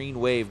Tulane Green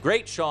Wave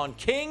great Sean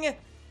King,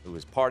 who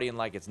is partying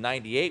like it's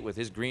 98 with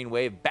his Green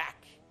Wave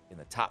back in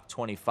the top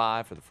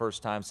 25 for the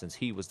first time since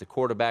he was the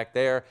quarterback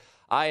there.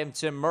 I am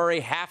Tim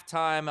Murray.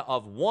 Halftime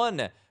of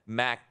one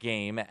MAC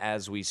game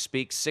as we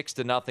speak.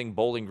 6-0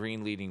 Bowling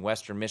Green leading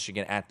Western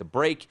Michigan at the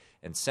break,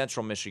 and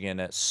Central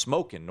Michigan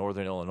smoking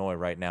Northern Illinois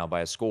right now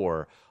by a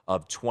score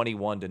of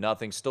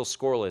 21-0. Still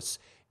scoreless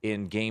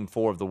in Game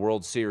 4 of the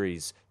World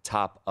Series,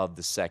 top of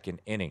the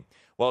second inning.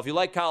 Well, if you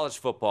like college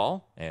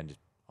football, and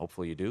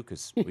hopefully you do,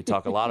 because we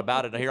talk a lot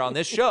about it here on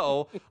this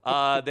show,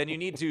 then you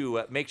need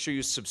to make sure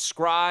you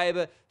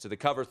subscribe to the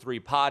Cover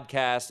 3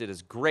 podcast. It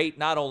is great,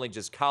 not only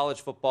just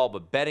college football,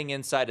 but betting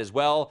insight as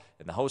well.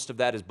 And the host of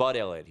that is Bud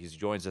Elliott. He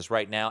joins us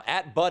right now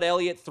at Bud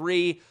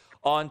Elliott3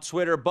 on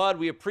Twitter. Bud,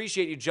 we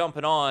appreciate you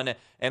jumping on,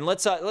 and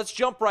let's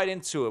jump right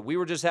into it. We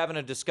were just having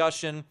a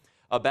discussion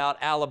about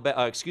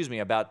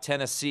about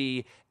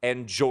Tennessee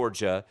and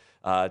Georgia.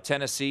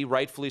 Tennessee,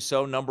 rightfully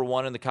so, number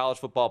 1 in the college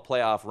football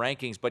playoff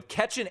rankings, but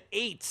catching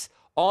 8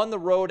 on the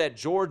road at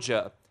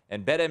Georgia.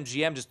 And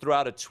BetMGM just threw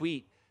out a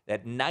tweet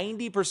that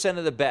 90%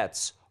 of the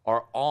bets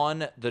are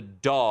on the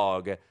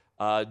dog.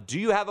 Do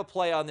you have a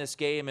play on this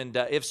game? And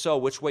if so,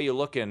 which way you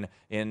looking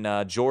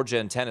in Georgia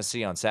and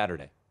Tennessee on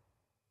Saturday?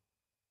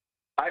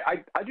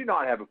 I do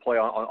not have a play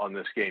on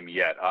this game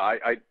yet.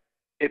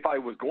 If I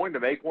was going to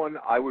make one,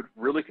 I would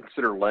really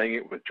consider laying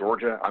it with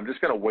Georgia. I'm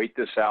just going to wait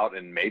this out,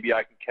 and maybe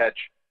I can catch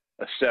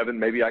a 7.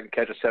 Maybe I can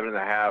catch a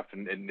 7.5.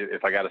 And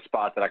if I got a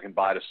spot that I can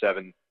buy at a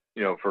 7,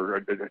 for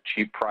a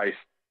cheap price,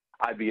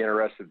 I'd be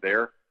interested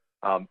there.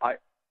 I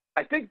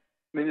think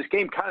this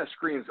game kind of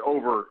screams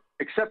over,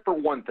 except for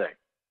one thing.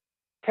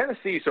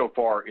 Tennessee so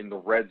far in the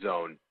red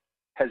zone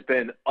has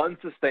been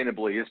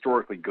unsustainably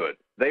historically good.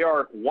 They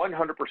are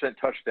 100%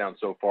 touchdown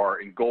so far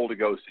in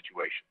goal-to-go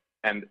situations.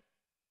 And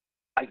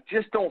I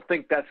just don't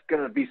think that's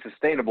going to be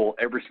sustainable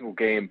every single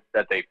game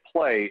that they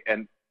play.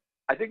 And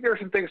I think there are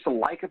some things to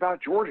like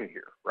about Georgia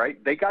here,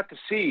 right? They got to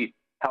see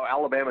how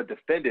Alabama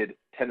defended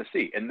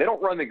Tennessee. And they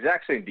don't run the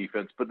exact same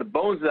defense, but the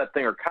bones of that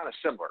thing are kind of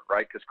similar,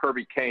 right? Because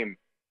Kirby came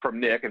from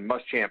Nick and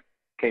Muschamp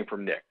came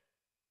from Nick.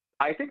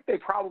 I think they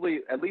probably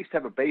at least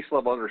have a base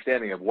level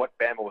understanding of what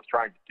Bama was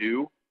trying to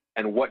do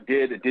and what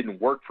did and didn't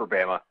work for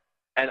Bama.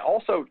 And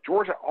also,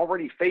 Georgia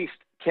already faced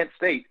Kent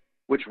State,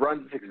 which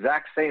runs this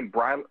exact same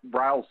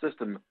Briles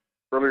system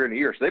earlier in the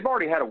year. So they've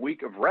already had a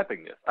week of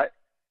repping this.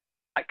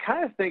 I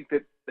kind of think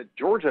that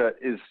Georgia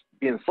is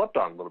being slept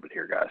on a little bit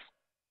here, guys.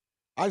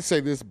 I'd say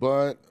this,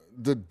 Bud.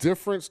 The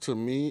difference to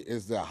me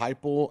is that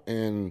Heupel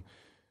and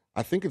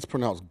I think it's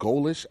pronounced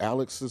Golish,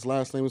 Alex's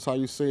last name is how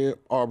you say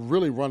it, are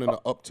really running an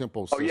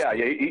up-tempo system. Oh, yeah,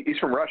 he's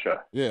from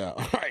Russia. Yeah,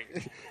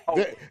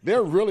 right.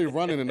 They're really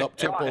running an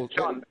up-tempo.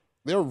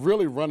 They're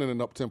really running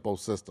an up-tempo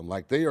system.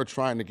 Like, they are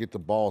trying to get the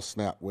ball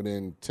snapped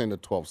within 10 to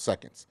 12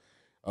 seconds.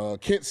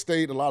 Kent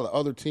State, a lot of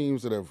other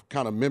teams that have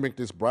kind of mimicked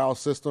this Briles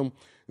system,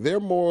 they're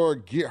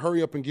more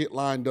hurry up and get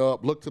lined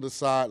up, look to the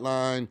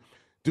sideline,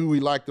 do we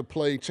like the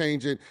play,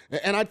 change it.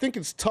 And I think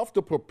it's tough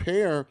to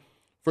prepare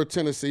for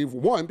Tennessee,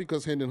 one,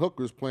 because Hendon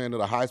Hooker is playing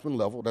at a Heisman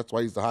level. That's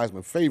why he's the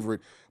Heisman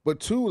favorite. But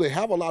two, they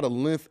have a lot of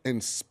length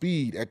and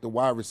speed at the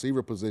wide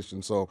receiver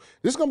position. So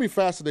this is going to be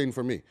fascinating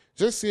for me.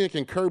 Just seeing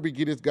can Kirby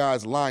get his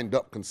guys lined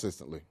up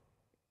consistently.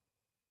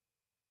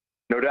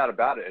 No doubt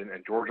about it. And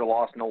Georgia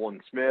lost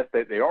Nolan Smith.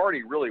 They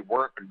already really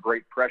weren't a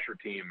great pressure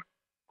team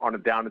on a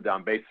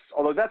down-to-down basis,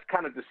 although that's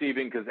kind of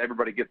deceiving because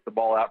everybody gets the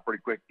ball out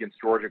pretty quick against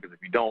Georgia because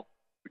if you don't,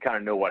 we kind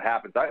of know what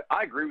happens.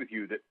 I agree with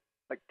you that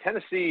like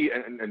Tennessee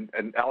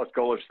and Alex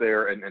Golish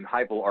there and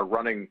Heupel are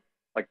running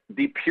like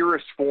the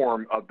purest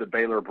form of the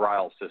Baylor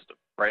Briles system,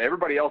 right?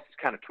 Everybody else is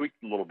kind of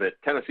tweaked a little bit.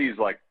 Tennessee's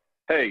like,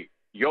 hey,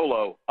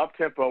 YOLO,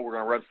 up-tempo, we're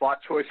going to run slot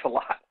choice a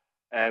lot.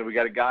 And we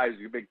got a guy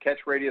who's a big catch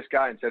radius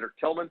guy in Cedric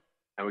Tillman,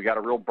 and we got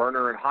a real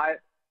burner in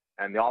Hyatt,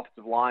 and the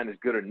offensive line is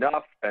good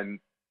enough. And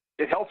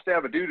it helps to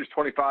have a dude who's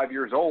 25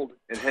 years old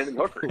in Hendon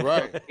Hooker.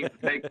 Right. He can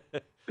make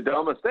the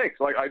dumb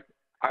mistakes. Like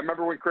I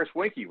remember when Chris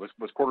Winkie was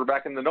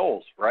quarterback in the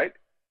Knowles, right?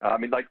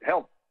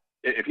 Hell,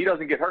 if he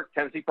doesn't get hurt,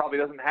 Tennessee probably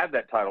doesn't have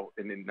that title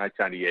in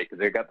 1998 because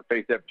they got the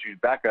Faith Epps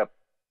backup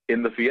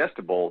in the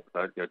Fiesta Bowl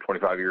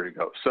 25 years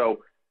ago. So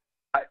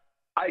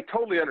I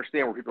totally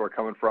understand where people are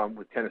coming from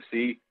with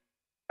Tennessee.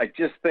 I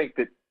just think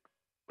that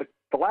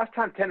the last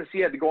time Tennessee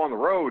had to go on the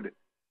road,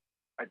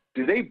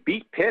 do they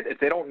beat Pitt if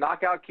they don't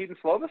knock out Keaton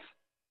Slovis?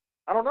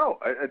 I don't know.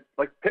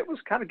 Pitt was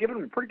kind of giving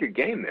them a pretty good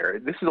game there.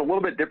 This is a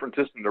little bit different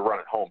system to run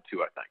at home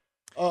too, I think.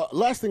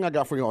 Last thing I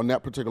got for you on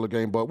that particular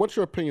game, but what's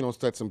your opinion on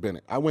Stetson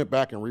Bennett? I went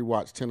back and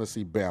rewatched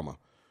Tennessee-Bama.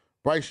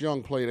 Bryce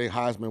Young played a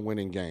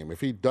Heisman-winning game.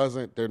 If he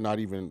doesn't, that's not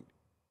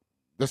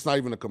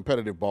even a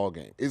competitive ball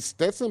game. Is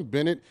Stetson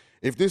Bennett,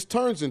 if this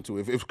turns into,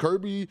 if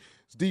Kirby's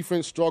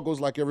defense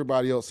struggles like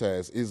everybody else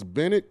has, is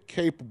Bennett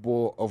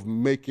capable of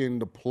making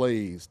the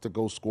plays to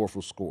go score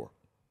for score?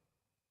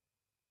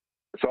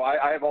 So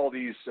I have all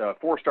these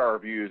 4-star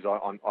reviews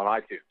on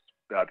iTunes.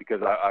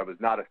 Because I was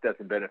not a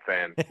Stetson Bennett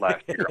fan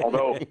last year.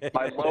 Although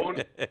my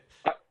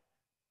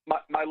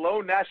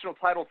lone national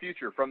title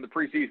future from the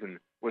preseason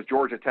was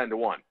Georgia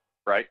 10-1,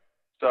 right?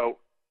 So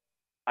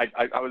I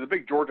was a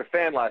big Georgia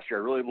fan last year.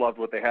 I really loved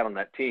what they had on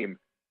that team.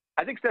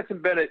 I think Stetson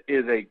Bennett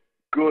is a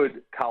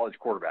good college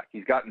quarterback.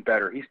 He's gotten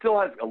better. He still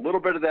has a little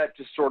bit of that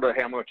just sort of,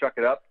 hey, I'm going to chuck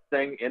it up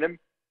thing in him.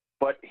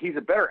 But he's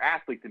a better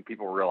athlete than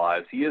people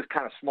realize. He is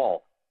kind of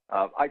small.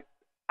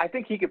 I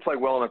think he could play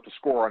well enough to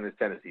score on this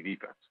Tennessee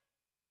defense.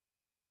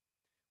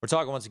 We're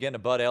talking once again to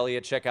Bud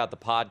Elliott. Check out the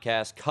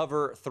podcast,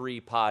 Cover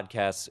 3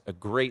 Podcasts, a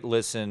great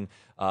listen,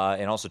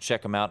 and also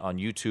check them out on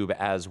YouTube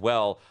as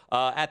well.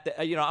 I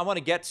want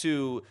to get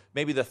to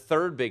maybe the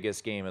third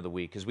biggest game of the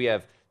week because we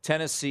have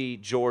Tennessee,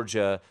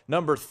 Georgia.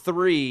 Number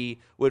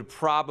 3 would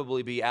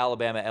probably be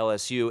Alabama,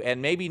 LSU.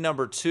 And maybe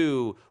number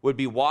 2 would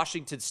be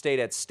Washington State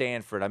at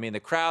Stanford. I mean, the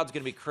crowd's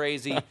going to be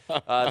crazy.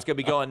 It's going to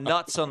be going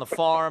nuts on the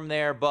farm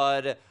there,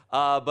 Bud.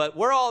 But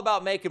we're all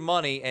about making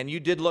money. And you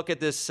did look at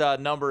this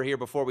number here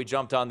before we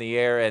jumped on the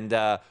air.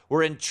 And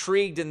we're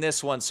intrigued in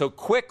this one. So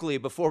quickly,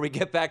 before we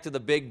get back to the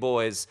big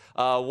boys,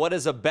 what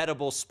is a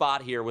bettable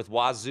spot here with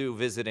Wazoo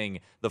visiting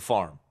the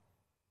farm?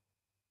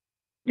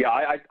 Yeah,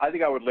 I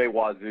think I would lay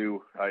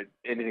Wazoo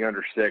anything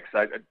under 6.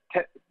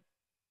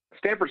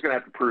 Stanford's going to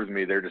have to prove to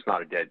me they're just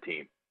not a dead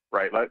team,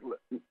 right?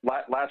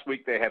 Last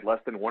week they had less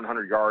than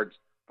 100 yards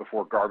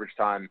before garbage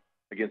time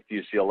against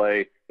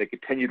UCLA. They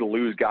continue to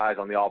lose guys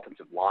on the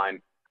offensive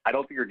line. I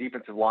don't think your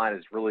defensive line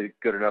is really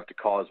good enough to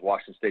cause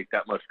Washington State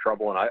that much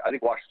trouble, and I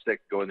think Washington State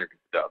can go in there and get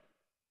the dub.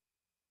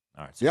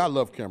 All right. So I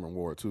love Cameron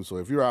Ward, too. So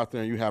if you're out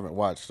there and you haven't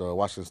watched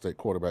Washington State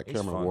quarterback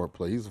Cameron Ward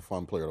play, he's a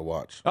fun player to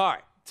watch. All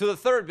right. To the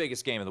third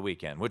biggest game of the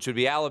weekend, which would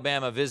be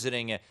Alabama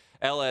visiting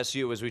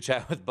LSU as we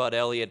chat with Bud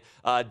Elliott.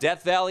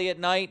 Death Valley at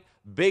night,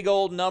 big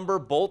old number.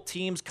 Both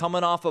teams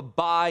coming off a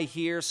bye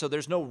here, so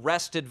there's no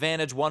rest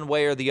advantage one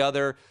way or the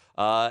other.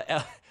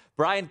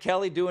 Brian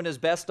Kelly doing his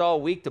best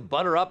all week to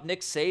butter up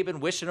Nick Saban,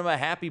 wishing him a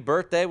happy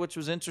birthday, which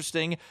was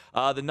interesting.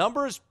 The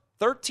number is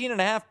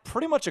 13.5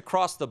 pretty much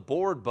across the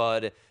board,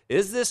 Bud.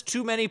 Is this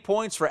too many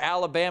points for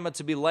Alabama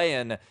to be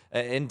laying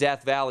in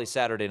Death Valley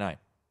Saturday night?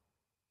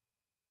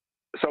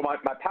 So my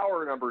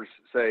power numbers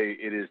say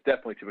it is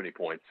definitely too many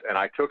points, and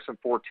I took some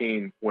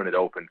 14 when it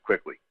opened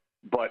quickly.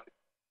 But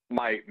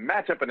my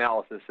matchup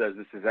analysis says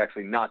this is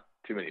actually not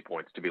too many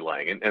points to be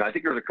laying, and I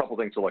think there's a couple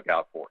things to look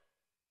out for.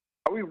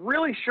 Are we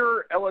really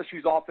sure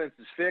LSU's offense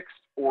is fixed,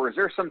 or is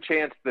there some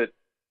chance that,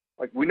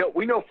 like, we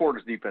know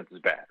Florida's defense is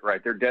bad, right?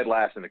 They're dead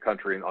last in the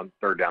country on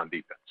third down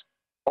defense.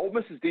 Ole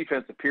Miss's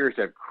defense appears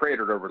to have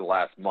cratered over the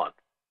last month,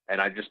 and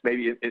I just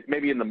maybe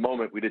in the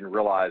moment we didn't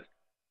realize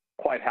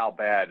quite how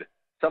bad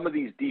some of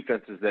these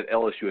defenses that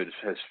LSU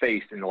has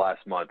faced in the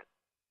last month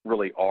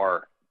really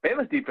are.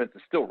 Bama's defense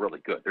is still really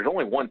good. There's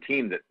only one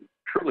team that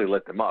truly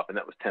lit them up, and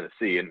that was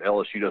Tennessee, and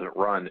LSU doesn't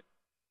run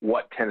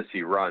what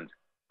Tennessee runs.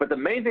 But the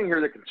main thing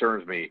here that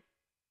concerns me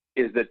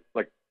is that,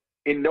 like,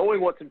 in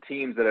knowing what some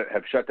teams that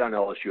have shut down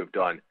LSU have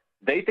done,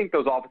 they think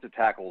those offensive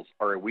tackles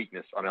are a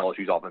weakness on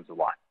LSU's offensive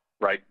line,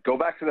 right? Go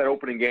back to that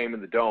opening game in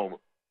the Dome.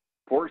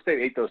 Florida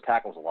State ate those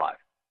tackles alive.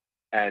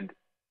 And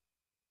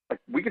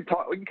we can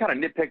kind of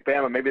nitpick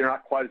Bama. Maybe they're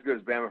not quite as good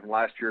as Bama from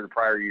last year or the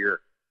prior year.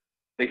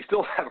 They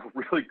still have a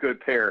really good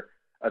pair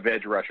of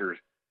edge rushers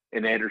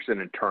in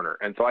Anderson and Turner.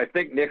 And so I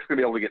think Nick's going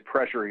to be able to get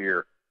pressure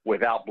here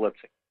without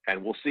blitzing.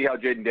 And we'll see how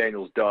Jaden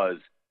Daniels does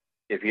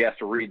if he has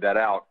to read that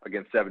out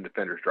against 7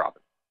 defenders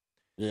dropping.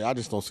 Yeah, I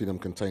just don't see them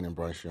containing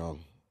Bryce Young.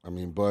 I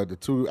mean, Bud, the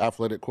two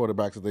athletic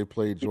quarterbacks that they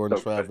played, Jordan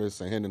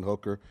Travis and Hendon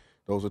Hooker,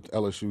 those are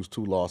LSU's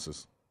 2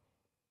 losses.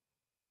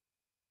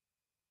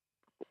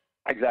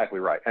 Exactly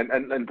right.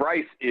 And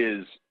Bryce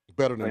is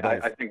better than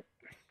both. I think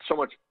so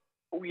much.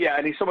 Yeah,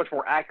 and he's so much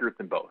more accurate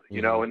than both,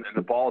 you know, and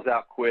the ball's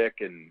out quick.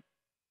 And,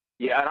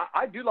 yeah, and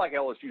I do like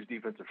LSU's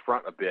defensive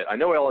front a bit. I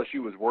know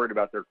LSU was worried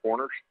about their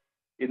corners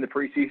in the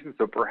preseason,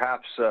 so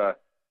perhaps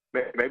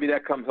maybe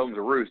that comes home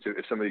to roost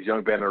if some of these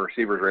young Bama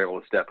receivers are able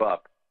to step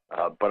up.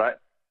 But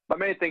my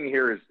main thing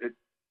here is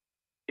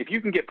if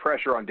you can get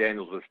pressure on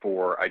Daniels with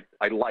 4,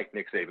 I like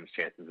Nick Saban's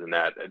chances in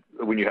that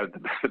when you have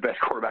the best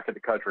quarterback in the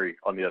country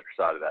on the other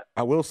side of that.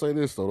 I will say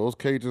this, though. Those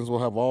Cajuns will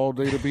have all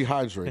day to be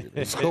hydrated.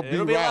 It'll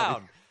be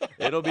loud.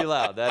 It'll be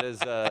loud. That is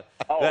my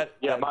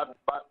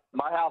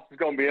house is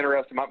going to be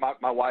interesting.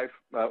 My wife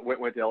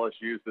went to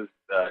LSU.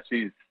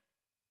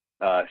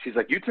 She's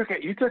like, you took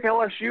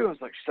LSU? I was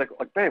like, she's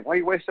like, babe, why are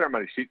you wasting our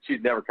money? She's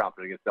never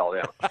confident against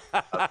Alabama.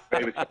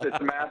 Babe, it's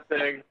a math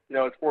thing. You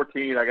know, it's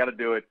 14. I got to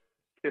do it.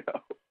 You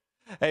know.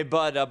 Hey,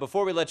 Bud,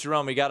 before we let you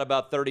run, we got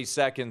about 30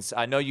 seconds.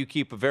 I know you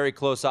keep a very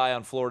close eye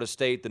on Florida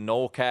State. The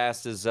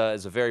Nolecast is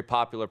a very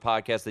popular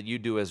podcast that you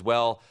do as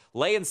well.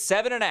 Laying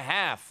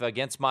 7.5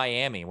 against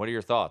Miami. What are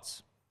your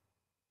thoughts?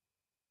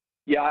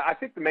 Yeah, I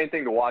think the main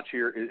thing to watch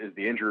here is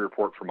the injury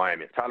report for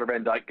Miami. Is Tyler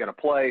Van Dyke going to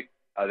play?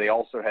 They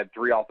also had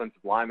 3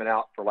 offensive linemen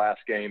out for last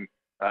game.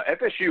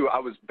 FSU, I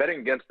was betting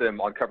against them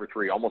on Cover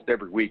 3 almost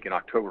every week in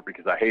October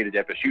because I hated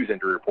FSU's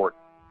injury report.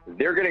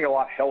 They're getting a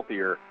lot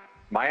healthier.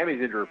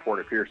 Miami's injury report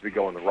appears to be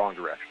going the wrong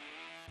direction.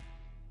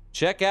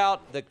 Check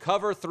out the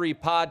Cover 3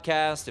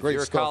 podcast. If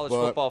you're a college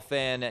football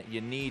fan, you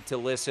need to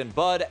listen.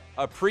 Bud,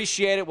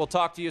 appreciate it. We'll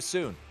talk to you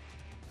soon.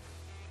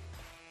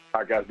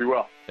 All right, guys. Be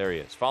well. There he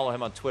is. Follow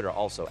him on Twitter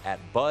also at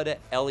Bud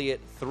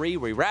Elliott 3.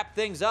 We wrap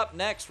things up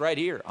next right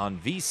here on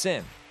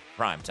VSiN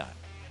Primetime.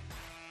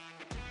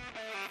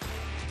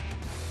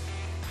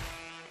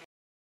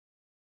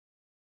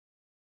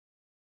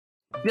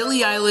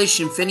 Billie Eilish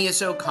and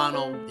Phineas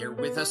O'Connell, they're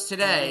with us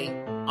today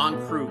on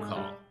Crew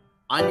Call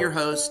I'm your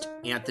host,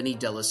 Anthony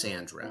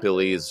D'Alessandro.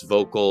 Billy's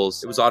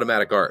vocals, it was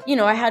automatic art. You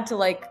know, I had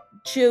to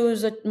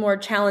choose a more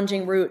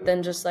challenging route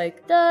than just da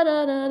da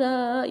da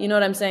da. You know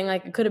what I'm saying?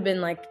 It could have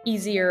been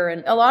easier.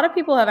 And a lot of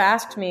people have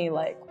asked me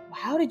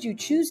how did you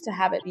choose to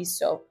have it be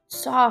so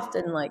soft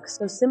and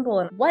so simple?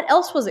 And what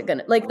else was it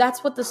gonna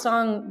that's what the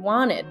song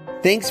wanted.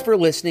 Thanks for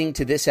listening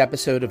to this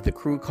episode of the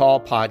Crew Call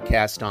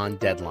podcast on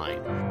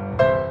Deadline.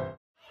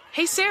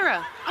 Hey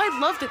Sarah, I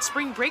love that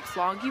spring break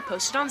vlog you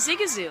posted on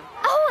Zigazoo.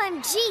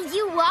 OMG,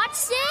 you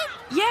watched it?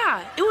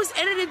 Yeah, it was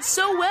edited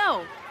so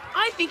well.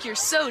 I think you're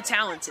so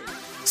talented.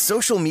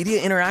 Social media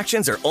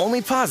interactions are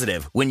only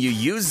positive when you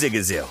use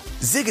Zigazoo.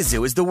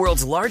 Zigazoo is the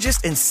world's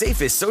largest and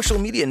safest social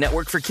media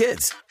network for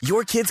kids.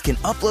 Your kids can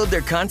upload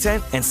their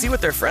content and see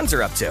what their friends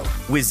are up to.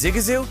 With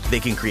Zigazoo, they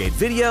can create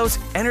videos,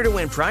 enter to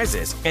win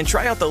prizes, and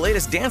try out the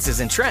latest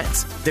dances and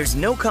trends. There's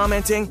no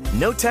commenting,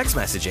 no text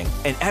messaging,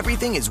 and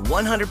everything is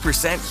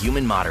 100%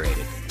 human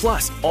moderated.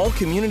 Plus, all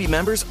community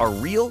members are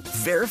real,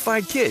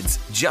 verified kids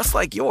just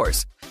like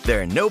yours.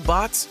 There are no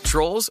bots,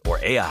 trolls, or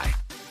AI.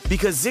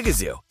 Because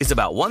Zigazoo is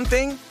about one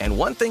thing and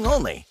one thing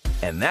only,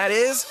 and that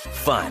is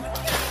fun.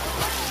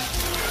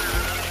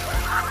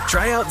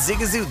 Try out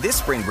Zigazoo this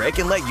spring break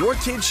and let your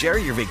kids share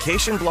your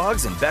vacation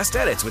blogs and best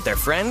edits with their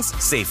friends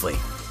safely.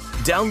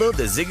 Download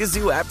the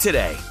Zigazoo app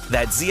today.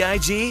 That's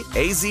Zigazoo.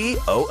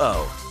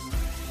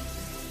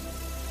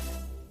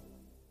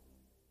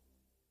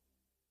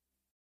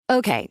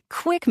 Okay,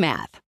 quick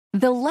math.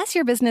 The less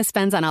your business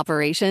spends on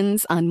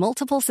operations, on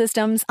multiple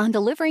systems, on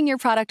delivering your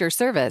product or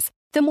service,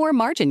 the more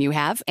margin you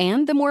have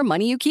and the more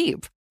money you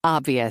keep.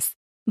 Obvious.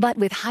 But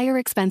with higher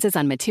expenses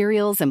on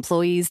materials,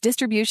 employees,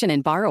 distribution,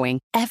 and borrowing,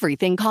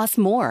 everything costs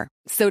more.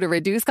 So to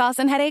reduce costs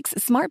and headaches,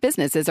 smart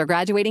businesses are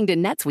graduating to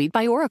NetSuite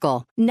by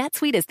Oracle.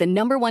 NetSuite is the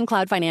 #1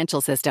 cloud financial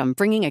system,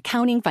 bringing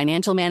accounting,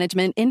 financial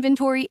management,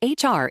 inventory,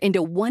 HR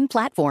into one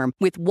platform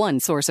with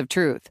one source of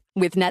truth.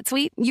 With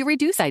NetSuite, you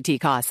reduce IT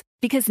costs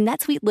because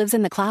NetSuite lives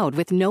in the cloud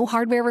with no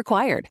hardware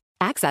required,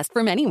 accessed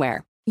from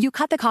anywhere. You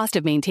cut the cost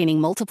of maintaining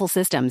multiple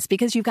systems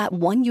because you've got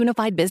one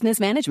unified business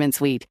management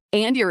suite.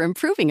 And you're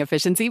improving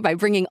efficiency by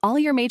bringing all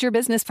your major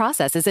business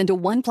processes into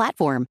one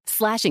platform,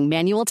 slashing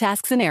manual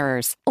tasks and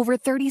errors. Over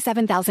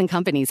 37,000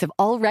 companies have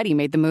already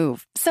made the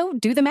move. So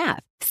do the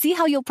math. See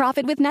how you'll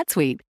profit with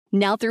NetSuite.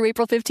 Now through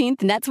April 15th,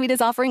 NetSuite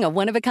is offering a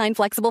one-of-a-kind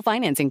flexible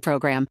financing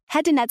program.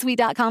 Head to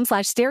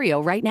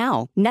netsuite.com/stereo right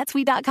now.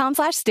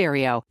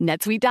 netsuite.com/stereo.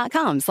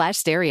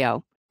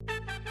 netsuite.com/stereo.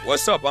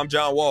 What's up? I'm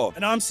John Wall.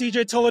 And I'm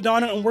CJ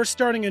Toledano, and we're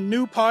starting a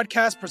new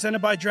podcast presented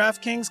by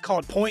DraftKings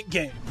called Point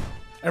Game.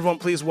 Everyone,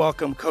 please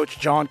welcome Coach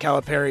John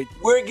Calipari.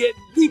 We're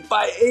getting beat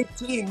by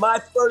 18. My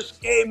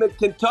first game in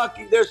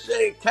Kentucky, they're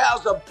saying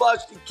Cal's a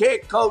bust. He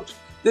can't coach.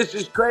 This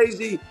is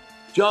crazy.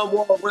 John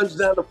Wall runs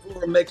down the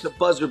floor and makes a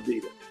buzzer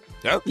beater.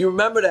 Yep. You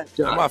remember that,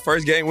 John? That's my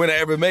first game winner I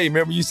ever made.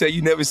 Remember you said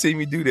you never see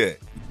me do that.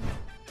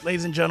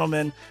 Ladies and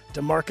gentlemen,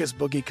 DeMarcus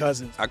Boogie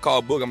Cousins. I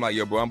called Boog. I'm like,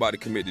 yo, bro, I'm about to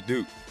commit to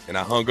Duke. And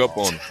I hung up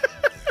on him.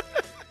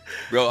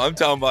 Bro, I'm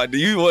talking about, do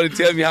you want to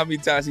tell me how many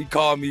times he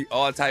called me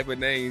all type of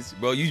names?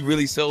 Bro, you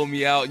really sold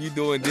me out. You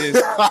doing this.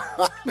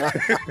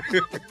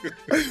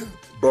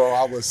 Bro,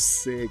 I was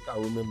sick. I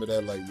remember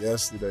that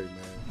yesterday, man.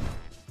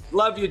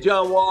 Love you,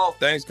 John Wall.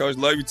 Thanks, Coach.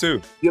 Love you,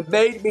 too. You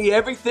made me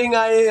everything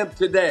I am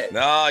today.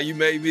 Nah, you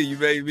made me. You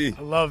made me.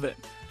 I love it.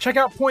 Check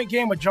out Point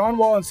Game with John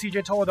Wall and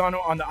CJ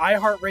Toledano on the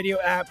iHeartRadio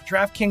app,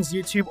 DraftKings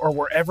YouTube, or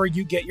wherever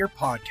you get your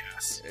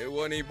podcasts. It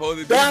wasn't even supposed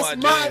to be That's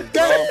my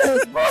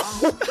dance, bro.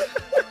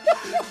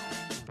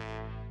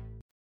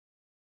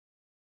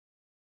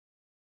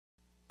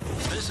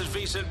 This is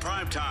VSiN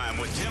Primetime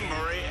with Tim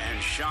Murray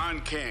and Sean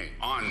King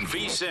on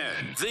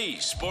VSiN, the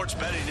sports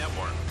betting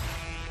network.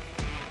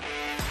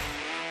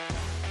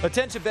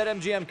 Attention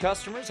BetMGM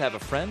customers, have a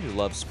friend who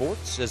loves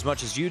sports as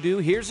much as you do.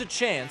 Here's a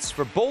chance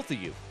for both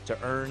of you to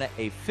earn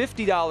a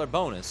 $50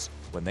 bonus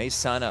when they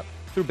sign up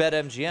through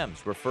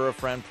BetMGM's Refer a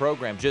Friend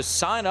program. Just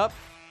sign up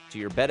to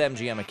your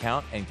BetMGM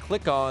account and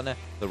click on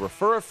the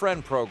Refer a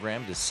Friend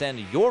program to send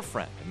your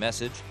friend a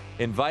message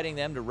inviting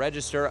them to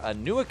register a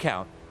new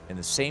account in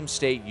the same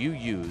state you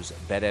use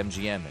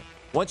BetMGM in.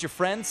 Once your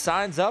friend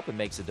signs up and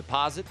makes a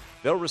deposit,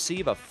 they'll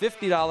receive a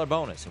 $50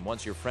 bonus. And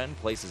once your friend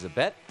places a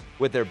bet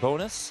with their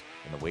bonus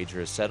and the wager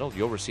is settled,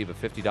 you'll receive a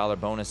 $50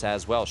 bonus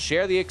as well.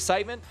 Share the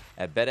excitement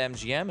at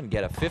BetMGM and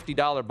get a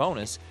 $50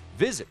 bonus.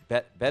 Visit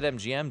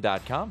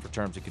BetMGM.com for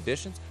terms and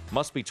conditions.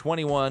 Must be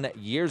 21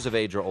 years of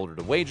age or older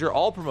to wager.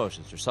 All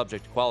promotions are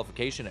subject to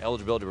qualification and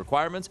eligibility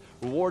requirements.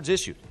 Rewards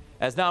issued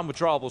as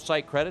non-withdrawable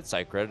site credit.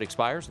 Site credit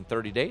expires in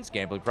 30 days.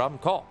 Gambling problem?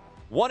 Call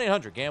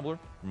 1-800-GAMBLER.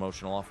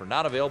 Promotional offer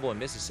not available in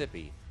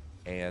Mississippi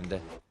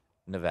and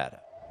Nevada.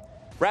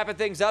 Wrapping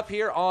things up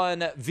here on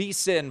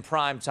VSiN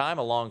Primetime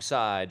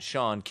alongside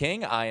Sean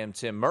King. I am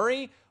Tim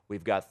Murray.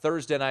 We've got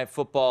Thursday Night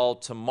Football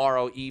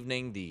tomorrow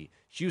evening. The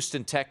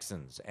Houston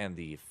Texans and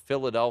the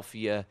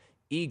Philadelphia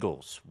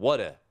Eagles. What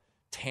a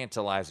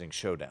tantalizing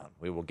showdown.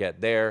 We will get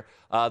there.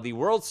 The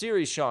World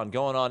Series, Sean,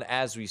 going on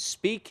as we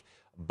speak.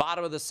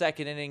 Bottom of the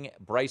second inning,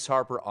 Bryce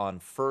Harper on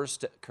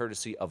first,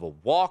 courtesy of a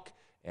walk.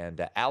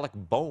 And Alec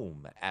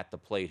Boehm at the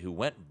plate, who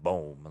went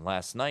boom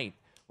last night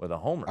with a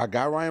homer. Our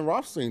guy Ryan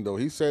Rothstein, though,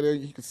 he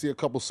said he could see a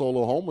couple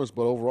solo homers,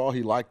 but overall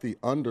he liked the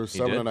under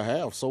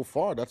 7.5. So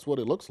far, that's what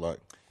it looks like.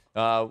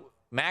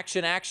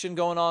 Action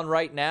going on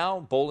right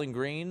now. Bowling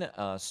Green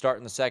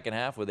starting the second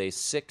half with a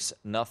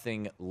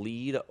 6-0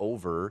 lead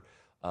over.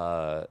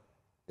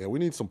 Yeah, we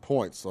need some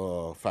points,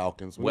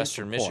 Falcons.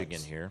 Western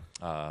Michigan here.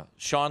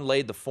 Sean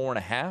laid the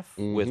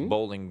 4.5 with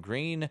Bowling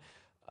Green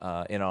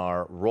in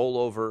our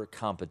rollover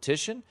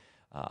competition.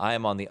 I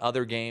am on the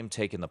other game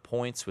taking the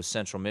points with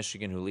Central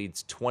Michigan, who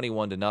leads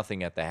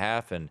 21-0 at the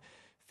half. And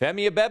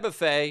Femi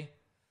Abebefe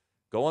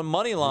going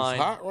money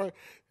line.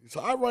 He's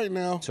hot right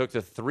now. Took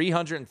the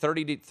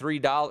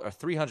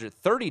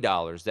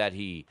 $330 that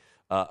he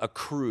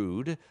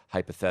accrued,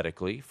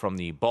 hypothetically, from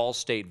the Ball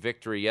State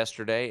victory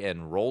yesterday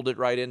and rolled it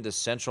right into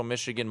Central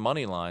Michigan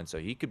money line. So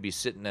he could be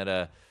sitting at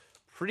a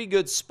pretty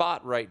good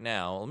spot right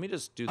now. Let me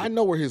just do I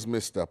know where his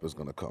misstep is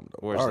going to come,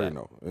 though. Where's I already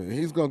that? know.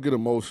 He's going to get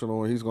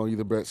emotional, and he's going to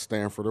either bet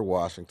Stanford or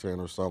Washington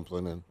or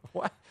something. And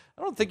what?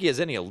 I don't think he has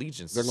any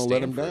allegiance they're to going to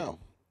let him Stanford. down.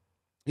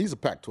 He's a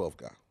Pac-12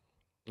 guy.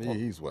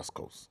 He's West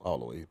Coast all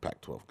the way,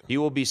 Pac-12 guy. He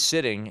will be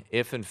sitting,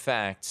 if in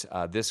fact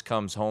this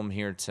comes home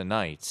here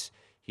tonight,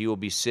 he will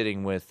be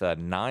sitting with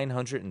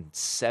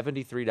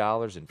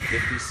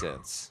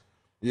 $973.50.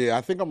 Yeah,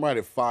 I think I'm right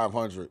at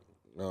 500.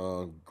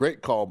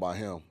 Great call by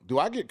him. Do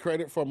I get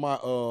credit for my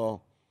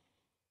and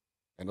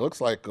it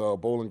looks like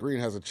Bowling Green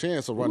has a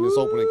chance of running this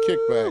opening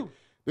kickback.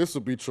 This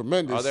would be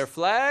tremendous. Are there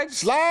flags?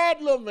 Slide,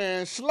 little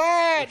man,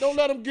 slide. Don't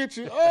let him get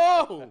you.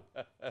 Oh!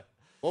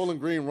 Bowling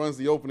Green runs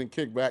the opening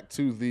kickback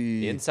to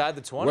the inside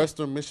the 20.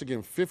 Western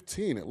Michigan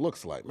 15, it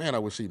looks like. Man, I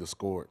wish he'd have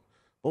scored.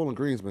 Bowling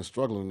Green's been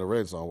struggling in the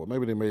red zone, but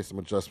maybe they made some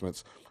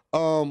adjustments.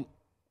 Do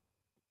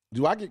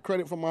I get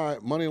credit for my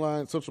money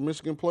line Central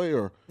Michigan play?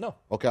 Or no?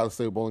 Okay, I'll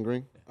stay with Bowling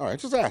Green. All right,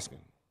 just asking.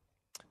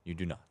 You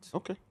do not.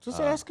 Okay,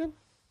 just asking.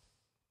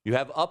 You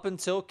have up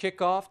until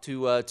kickoff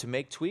to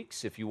make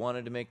tweaks. If you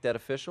wanted to make that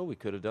official, we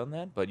could have done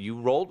that. But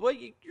you rolled. Well,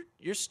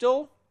 you're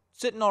still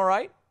sitting all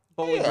right.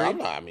 Bowling Green.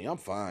 I'm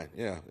fine.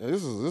 Yeah,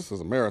 this is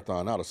a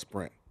marathon, not a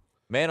sprint.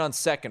 Man on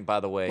second,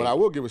 by the way. But I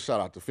will give a shout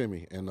out to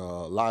Femi and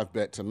Live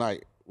Bet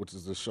Tonight, which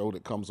is the show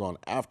that comes on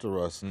after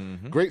us.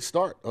 Great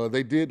start.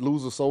 They did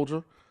lose a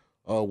soldier,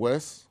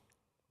 Wes,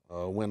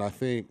 when I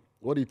think,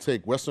 what did he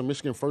take? Western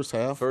Michigan first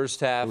half. First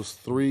half. It was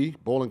 3.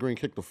 Bowling Green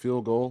kicked a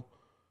field goal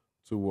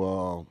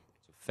to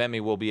Femi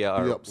will be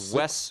up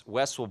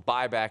Wes will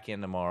buy back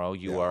in tomorrow.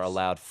 You are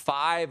allowed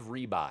 5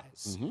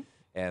 rebuys.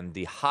 And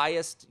the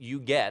highest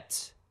you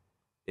get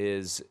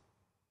is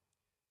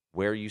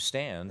where you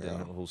stand,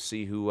 and we'll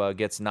see who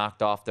gets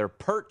knocked off their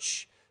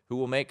perch, who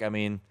will make,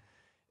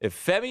 if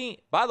Femi,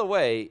 by the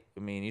way,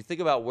 you think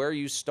about where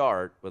you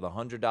start with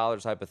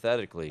 $100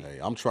 hypothetically. Hey,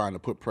 I'm trying to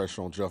put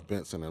pressure on Jeff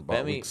Benson in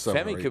about week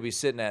 7 Femi could be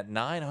sitting at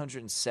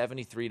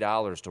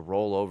 $973 to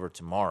roll over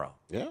tomorrow.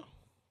 Yeah.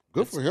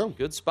 Good for him.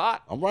 Good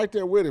spot. I'm right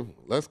there with him.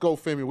 Let's go,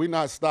 Femi. We're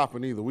not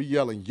stopping either. We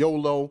yelling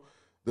YOLO.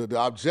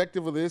 The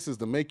objective of this is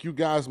to make you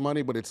guys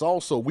money, but it's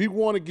also we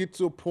want to get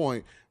to a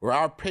point where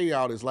our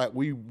payout is like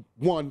we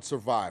won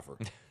Survivor.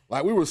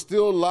 Like we were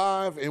still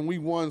alive and we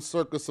won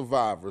Circa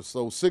Survivor.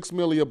 So $6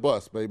 million a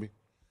bust, baby.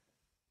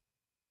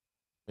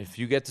 If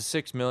you get to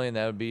 $6 million,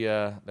 that'd be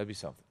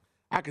something.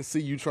 I can see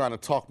you trying to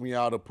talk me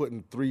out of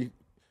putting $3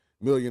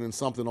 million and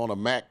something on a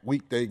MAC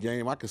weekday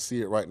game. I can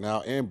see it right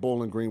now. And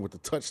Bowling Green with the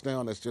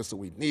touchdown. That's just what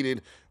we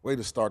needed. Way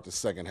to start the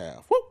second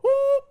half. Whoop, whoop.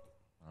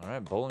 All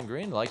right, Bowling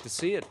Green, like to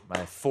see it. My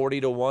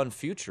 40-1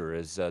 future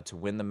is to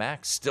win the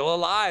MAC. Still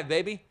alive,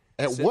 baby.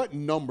 At what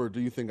number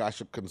do you think I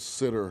should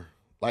consider,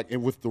 like,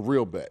 with the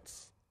real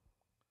bets?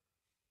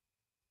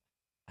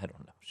 I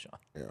don't know, Sean.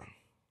 Yeah.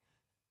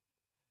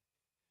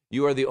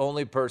 You are the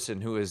only person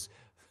who is.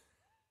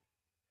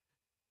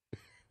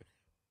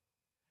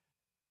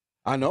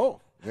 I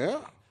know. Yeah.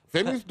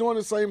 Femi's doing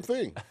the same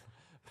thing.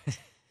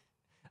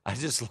 I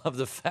just love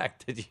the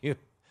fact that you're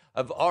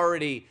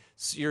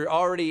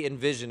already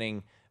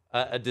envisioning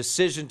a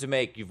decision to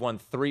make. You've won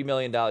 $3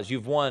 million.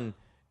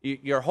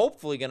 You're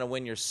hopefully going to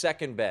win your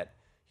second bet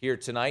here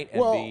tonight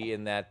and be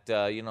in that,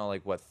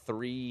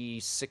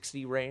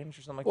 360 range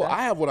or something like that? Well,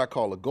 I have what I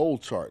call a goal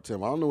chart,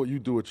 Tim. I don't know what you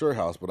do at your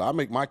house, but I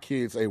make my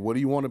kids, hey, what do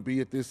you want to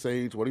be at this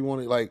age? What do you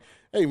want to, like,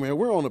 hey, man,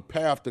 we're on a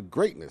path to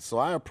greatness. So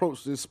I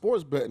approach this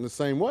sports bet in the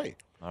same way.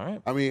 All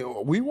right.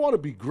 We want to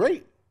be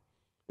great.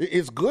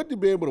 It's good to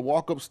be able to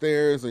walk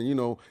upstairs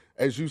and,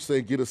 as you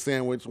say, get a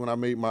sandwich when I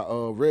made my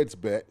Reds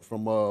bet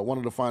from one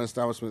of the fine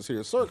establishments here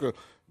at Circa.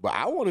 But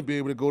I want to be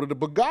able to go to the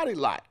Bugatti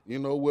lot,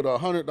 with a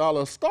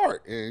 $100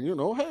 start. And,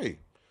 hey,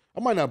 I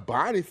might not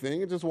buy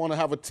anything. I just want to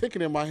have a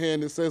ticket in my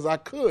hand that says I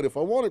could if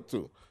I wanted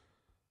to.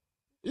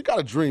 You got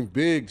to dream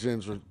big,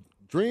 Ginger.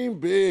 Dream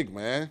big,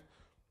 man.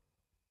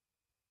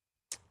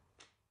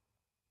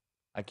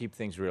 I keep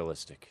things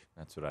realistic.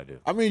 That's what I do.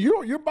 I mean,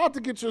 you're about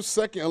to get your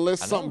second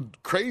unless something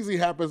crazy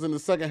happens in the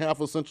second half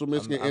of Central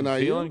Michigan I'm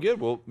NIU. feeling good.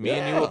 Well, me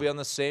and you will be on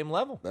the same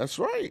level. That's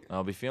right.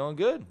 I'll be feeling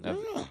good. Yeah.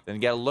 Then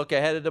you got to look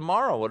ahead of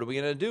tomorrow. What are we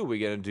going to do? We're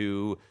going to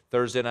do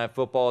Thursday Night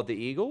Football at the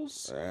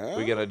Eagles. Yeah.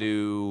 We're going to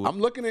do... I'm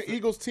looking at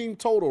Eagles team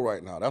total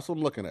right now. That's what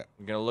I'm looking at.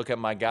 We're going to look at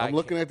my guy. I'm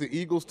looking at the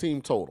Eagles team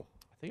total.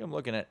 I think I'm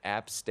looking at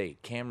App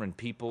State. Cameron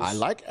Peoples. I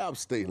like App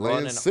State.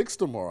 Laying 6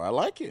 tomorrow. I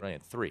like it. Running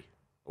 3.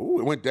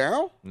 Ooh, it went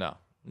down? No.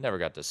 Never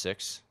got to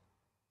 6.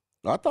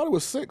 I thought it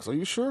was 6. Are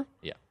you sure?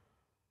 Yeah.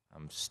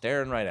 I'm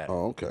staring right at it.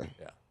 Oh, okay.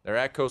 Yeah. They're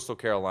at Coastal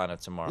Carolina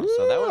tomorrow.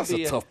 So that would that's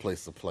be a tough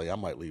place to play. I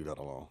might leave that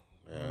alone.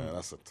 Yeah,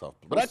 that's a tough.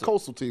 But that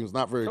Coastal team is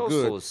not very good.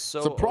 Coastal is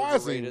so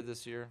surprising overrated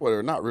this year. Well,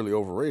 they're not really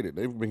overrated.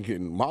 They've been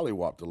getting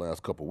mollywopped the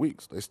last couple of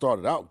weeks. They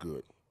started out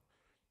good.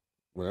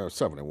 Well, they're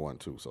 7-1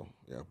 too. So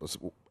yeah, but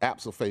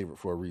App's a favorite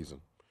for a reason.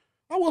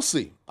 I will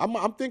see.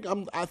 I think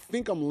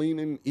I'm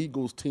leaning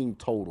Eagles team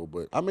total,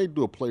 but I may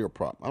do a player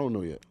prop. I don't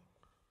know yet.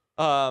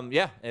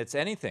 Yeah, it's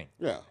anything.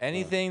 Yeah,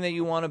 anything that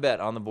you want to bet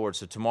on the board.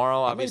 So tomorrow,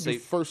 obviously, I may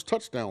be first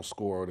touchdown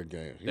scorer of the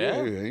game.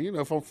 Yeah. You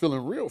know, if I'm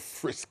feeling real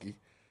frisky,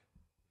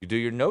 you do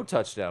your no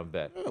touchdown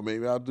bet. Yeah,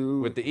 maybe I'll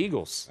do with the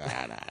Eagles.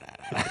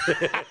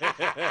 That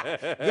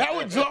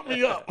would jump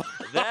me up.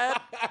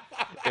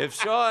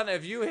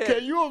 If you hit,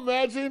 can you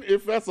imagine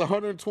if that's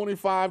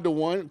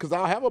 125-1? Because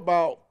I'll have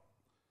about.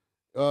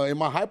 In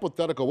my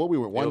hypothetical, what we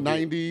were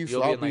 190s.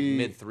 You'll be in like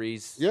mid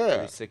threes.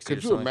 Yeah. 60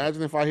 Could you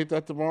imagine if I hit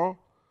that tomorrow?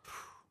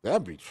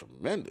 That'd be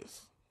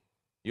tremendous.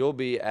 You'll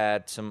be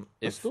at some.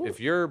 If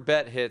your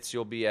bet hits,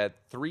 you'll be at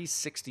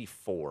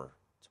 364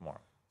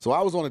 tomorrow. So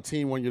I was on a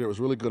team one year that was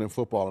really good in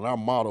football, and our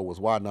motto was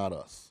 "Why not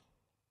us?"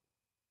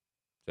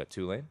 Is that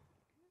Tulane?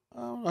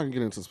 I can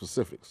get into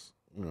specifics.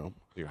 You know,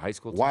 your high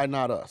school team? Why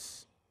not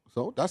us?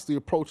 So that's the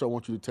approach I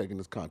want you to take in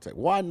this context.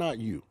 Why not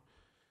you?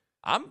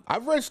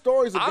 I've read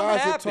stories of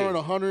guys that turn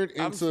 100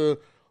 into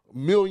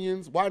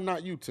millions. Why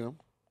not you, Tim?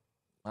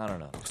 I don't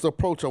know. It's the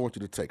approach I want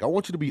you to take. I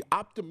want you to be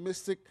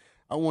optimistic.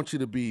 I want you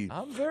to be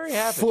I'm very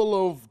happy.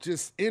 Full of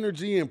just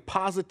energy and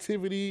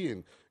positivity.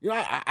 And, you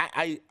know,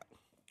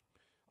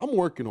 I'm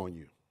working on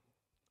you.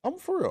 I'm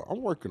for real.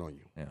 I'm working on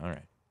you. Yeah, all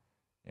right.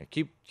 Yeah,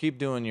 keep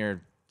doing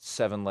your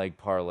 7-leg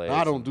parlays.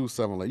 I don't do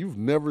 7-leg. You've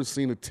never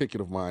seen a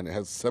ticket of mine that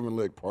has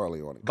 7-leg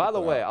parlay on it. By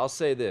the way, I'll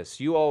say this.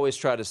 You always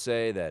try to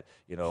say that,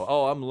 you know,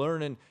 I'm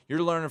learning.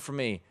 You're learning from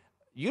me.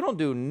 You don't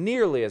do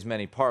nearly as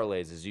many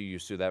parlays as you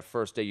used to that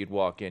first day you'd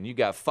walk in. You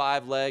got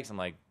 5 legs. I'm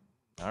like,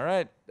 all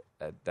right,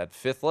 that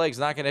 5th leg's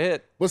not going to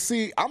hit. But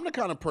see, I'm the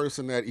kind of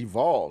person that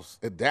evolves,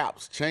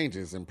 adapts,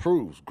 changes,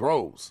 improves,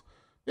 grows.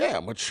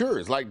 Yeah,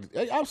 matures. Like,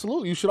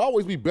 absolutely. You should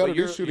always be better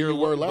this year than you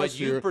were last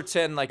year. But you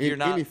pretend like you're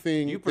not.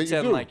 Anything you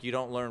pretend like you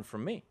don't learn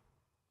from me.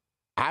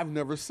 I've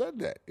never said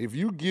that. If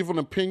you give an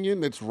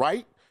opinion that's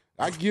right,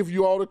 I give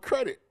you all the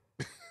credit.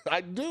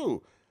 I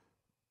do.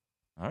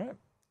 All right.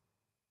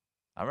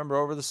 I remember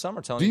over the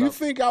summer telling you. Do you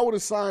think I would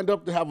have signed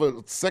up to have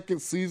a second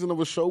season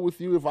of a show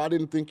with you if I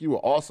didn't think you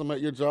were awesome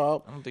at your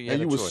job? I don't think you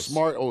and had you a were choice.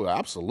 Smart? Oh,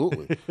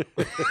 absolutely.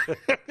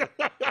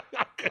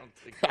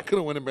 I could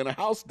have went and been a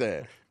house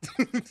dad.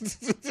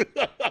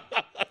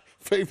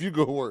 Faith, you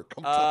go work.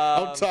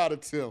 I'm tired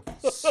of Tim.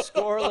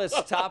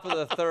 Scoreless, top of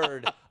the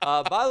third.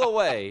 By the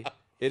way,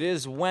 it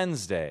is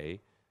Wednesday.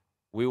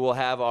 We will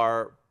have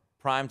our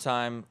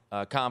primetime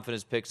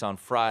confidence picks on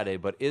Friday.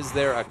 But is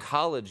there a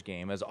college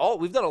game?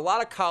 We've done a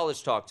lot of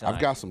college talk tonight.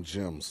 I've got some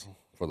gems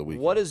for the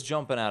weekend. What is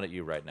jumping out at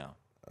you right now?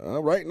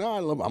 Right now,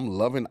 I'm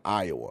loving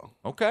Iowa.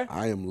 Okay.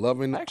 I am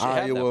loving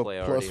Iowa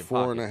plus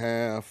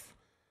 4.5.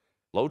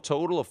 Low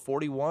total of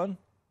 41.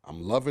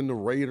 I'm loving the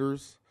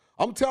Raiders.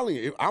 I'm telling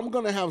you, if I'm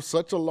going to have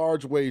such a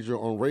large wager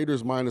on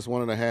Raiders minus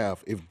 1.5,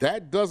 if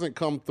that doesn't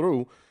come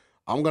through,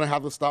 I'm going to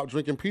have to stop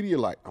drinking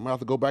Pedialyte. I'm going to have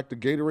to go back to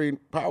Gatorade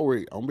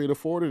Powerade. I won't be able to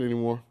afford it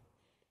anymore.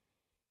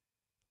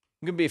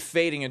 I'm going to be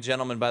fading a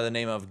gentleman by the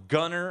name of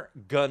Gunnar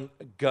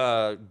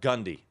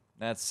Gundy.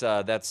 That's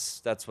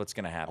what's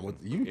going to happen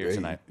here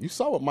tonight. You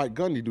saw what Mike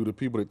Gundy do to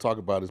people that talk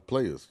about his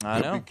players.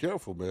 I know. Be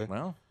careful, man.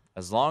 Well,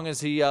 as long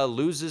as he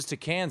loses to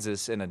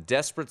Kansas in a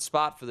desperate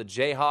spot for the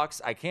Jayhawks,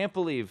 I can't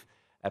believe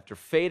after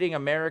fading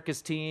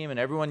America's team and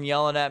everyone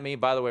yelling at me.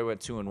 By the way, we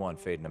went 2-1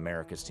 fading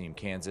America's team,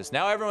 Kansas.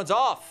 Now everyone's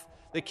off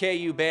the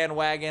KU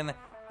bandwagon.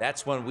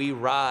 That's when we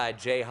ride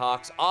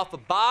Jayhawks off a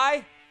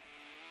bye.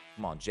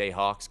 Come on,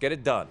 Jayhawks, get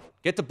it done.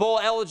 Get the bowl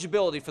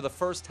eligibility for the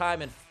first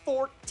time in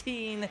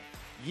 14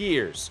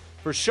 years.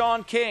 For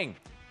Sean King,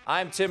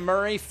 I'm Tim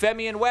Murray.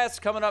 Femi and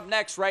West coming up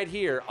next right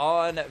here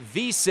on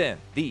VSiN,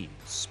 the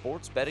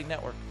Sports Betting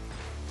Network.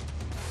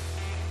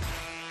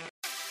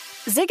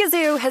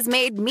 Zigazoo has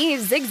made me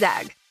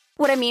zigzag.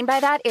 What I mean by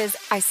that is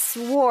I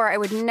swore I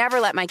would never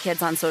let my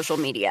kids on social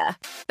media.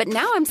 But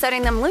now I'm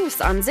setting them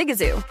loose on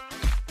Zigazoo.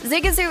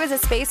 Zigazoo is a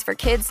space for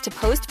kids to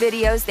post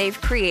videos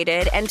they've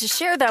created and to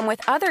share them with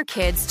other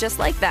kids just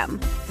like them.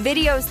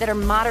 Videos that are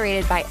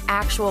moderated by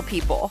actual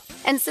people.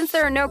 And since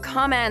there are no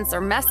comments or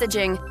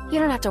messaging, you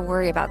don't have to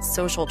worry about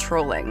social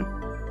trolling.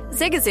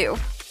 Zigazoo,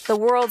 the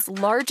world's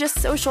largest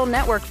social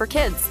network for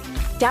kids.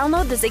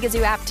 Download the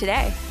Zigazoo app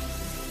today.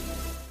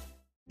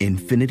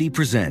 Infiniti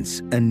presents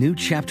a new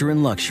chapter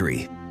in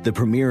luxury, the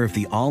premiere of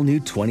the all-new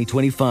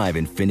 2025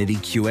 Infiniti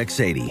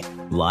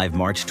QX80, live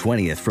March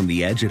 20th from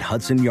the Edge at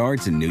Hudson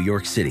Yards in New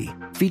York City,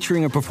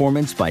 featuring a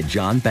performance by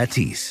John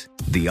Batiste.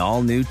 The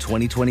all-new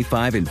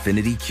 2025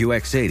 Infiniti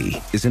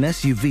QX80 is an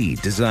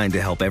SUV designed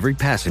to help every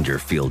passenger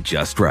feel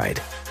just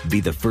right. Be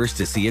the first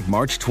to see it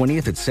March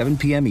 20th at 7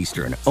 p.m.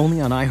 Eastern,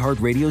 only on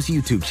iHeartRadio's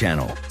YouTube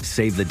channel.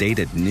 Save the date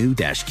at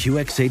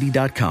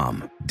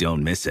new-QX80.com.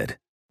 Don't miss it.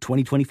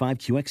 2025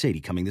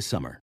 QX80 coming this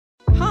summer.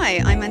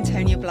 Hi, I'm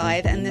Antonia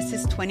Blythe, and this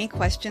is 20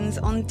 Questions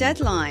on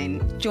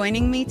Deadline.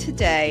 Joining me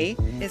today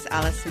is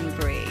Alison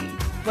Brie.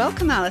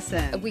 Welcome,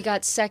 Alison. We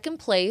got second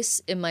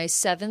place in my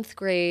 7th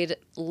grade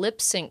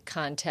lip sync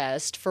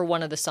contest for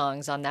one of the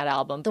songs on that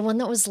album. The one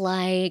that was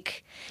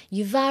like,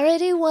 "You've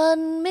already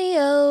won me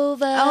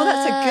over." Oh,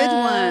 that's a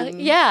good one.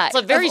 Yeah. It's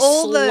a very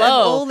slow. Of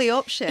all the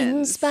options.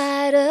 In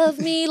spite of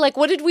me. Like,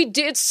 what did we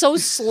do? It's so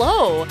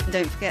slow.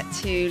 Don't forget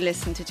to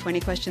listen to 20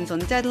 Questions on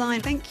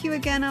Deadline. Thank you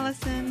again,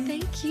 Alison.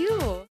 Thank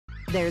you.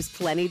 There's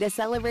plenty to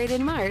celebrate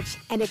in March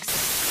and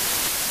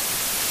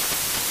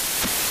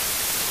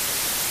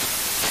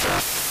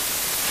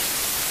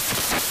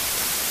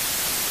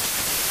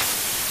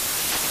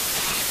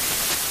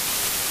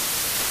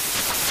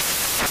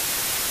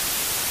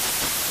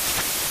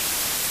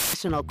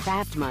National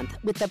Craft Month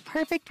with the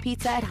perfect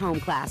pizza at home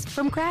class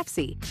from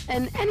Craftsy.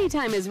 And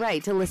anytime is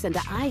right to listen to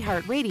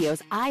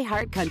iHeartRadio's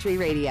iHeart Country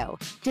Radio.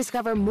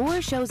 Discover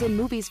more shows and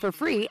movies for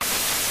free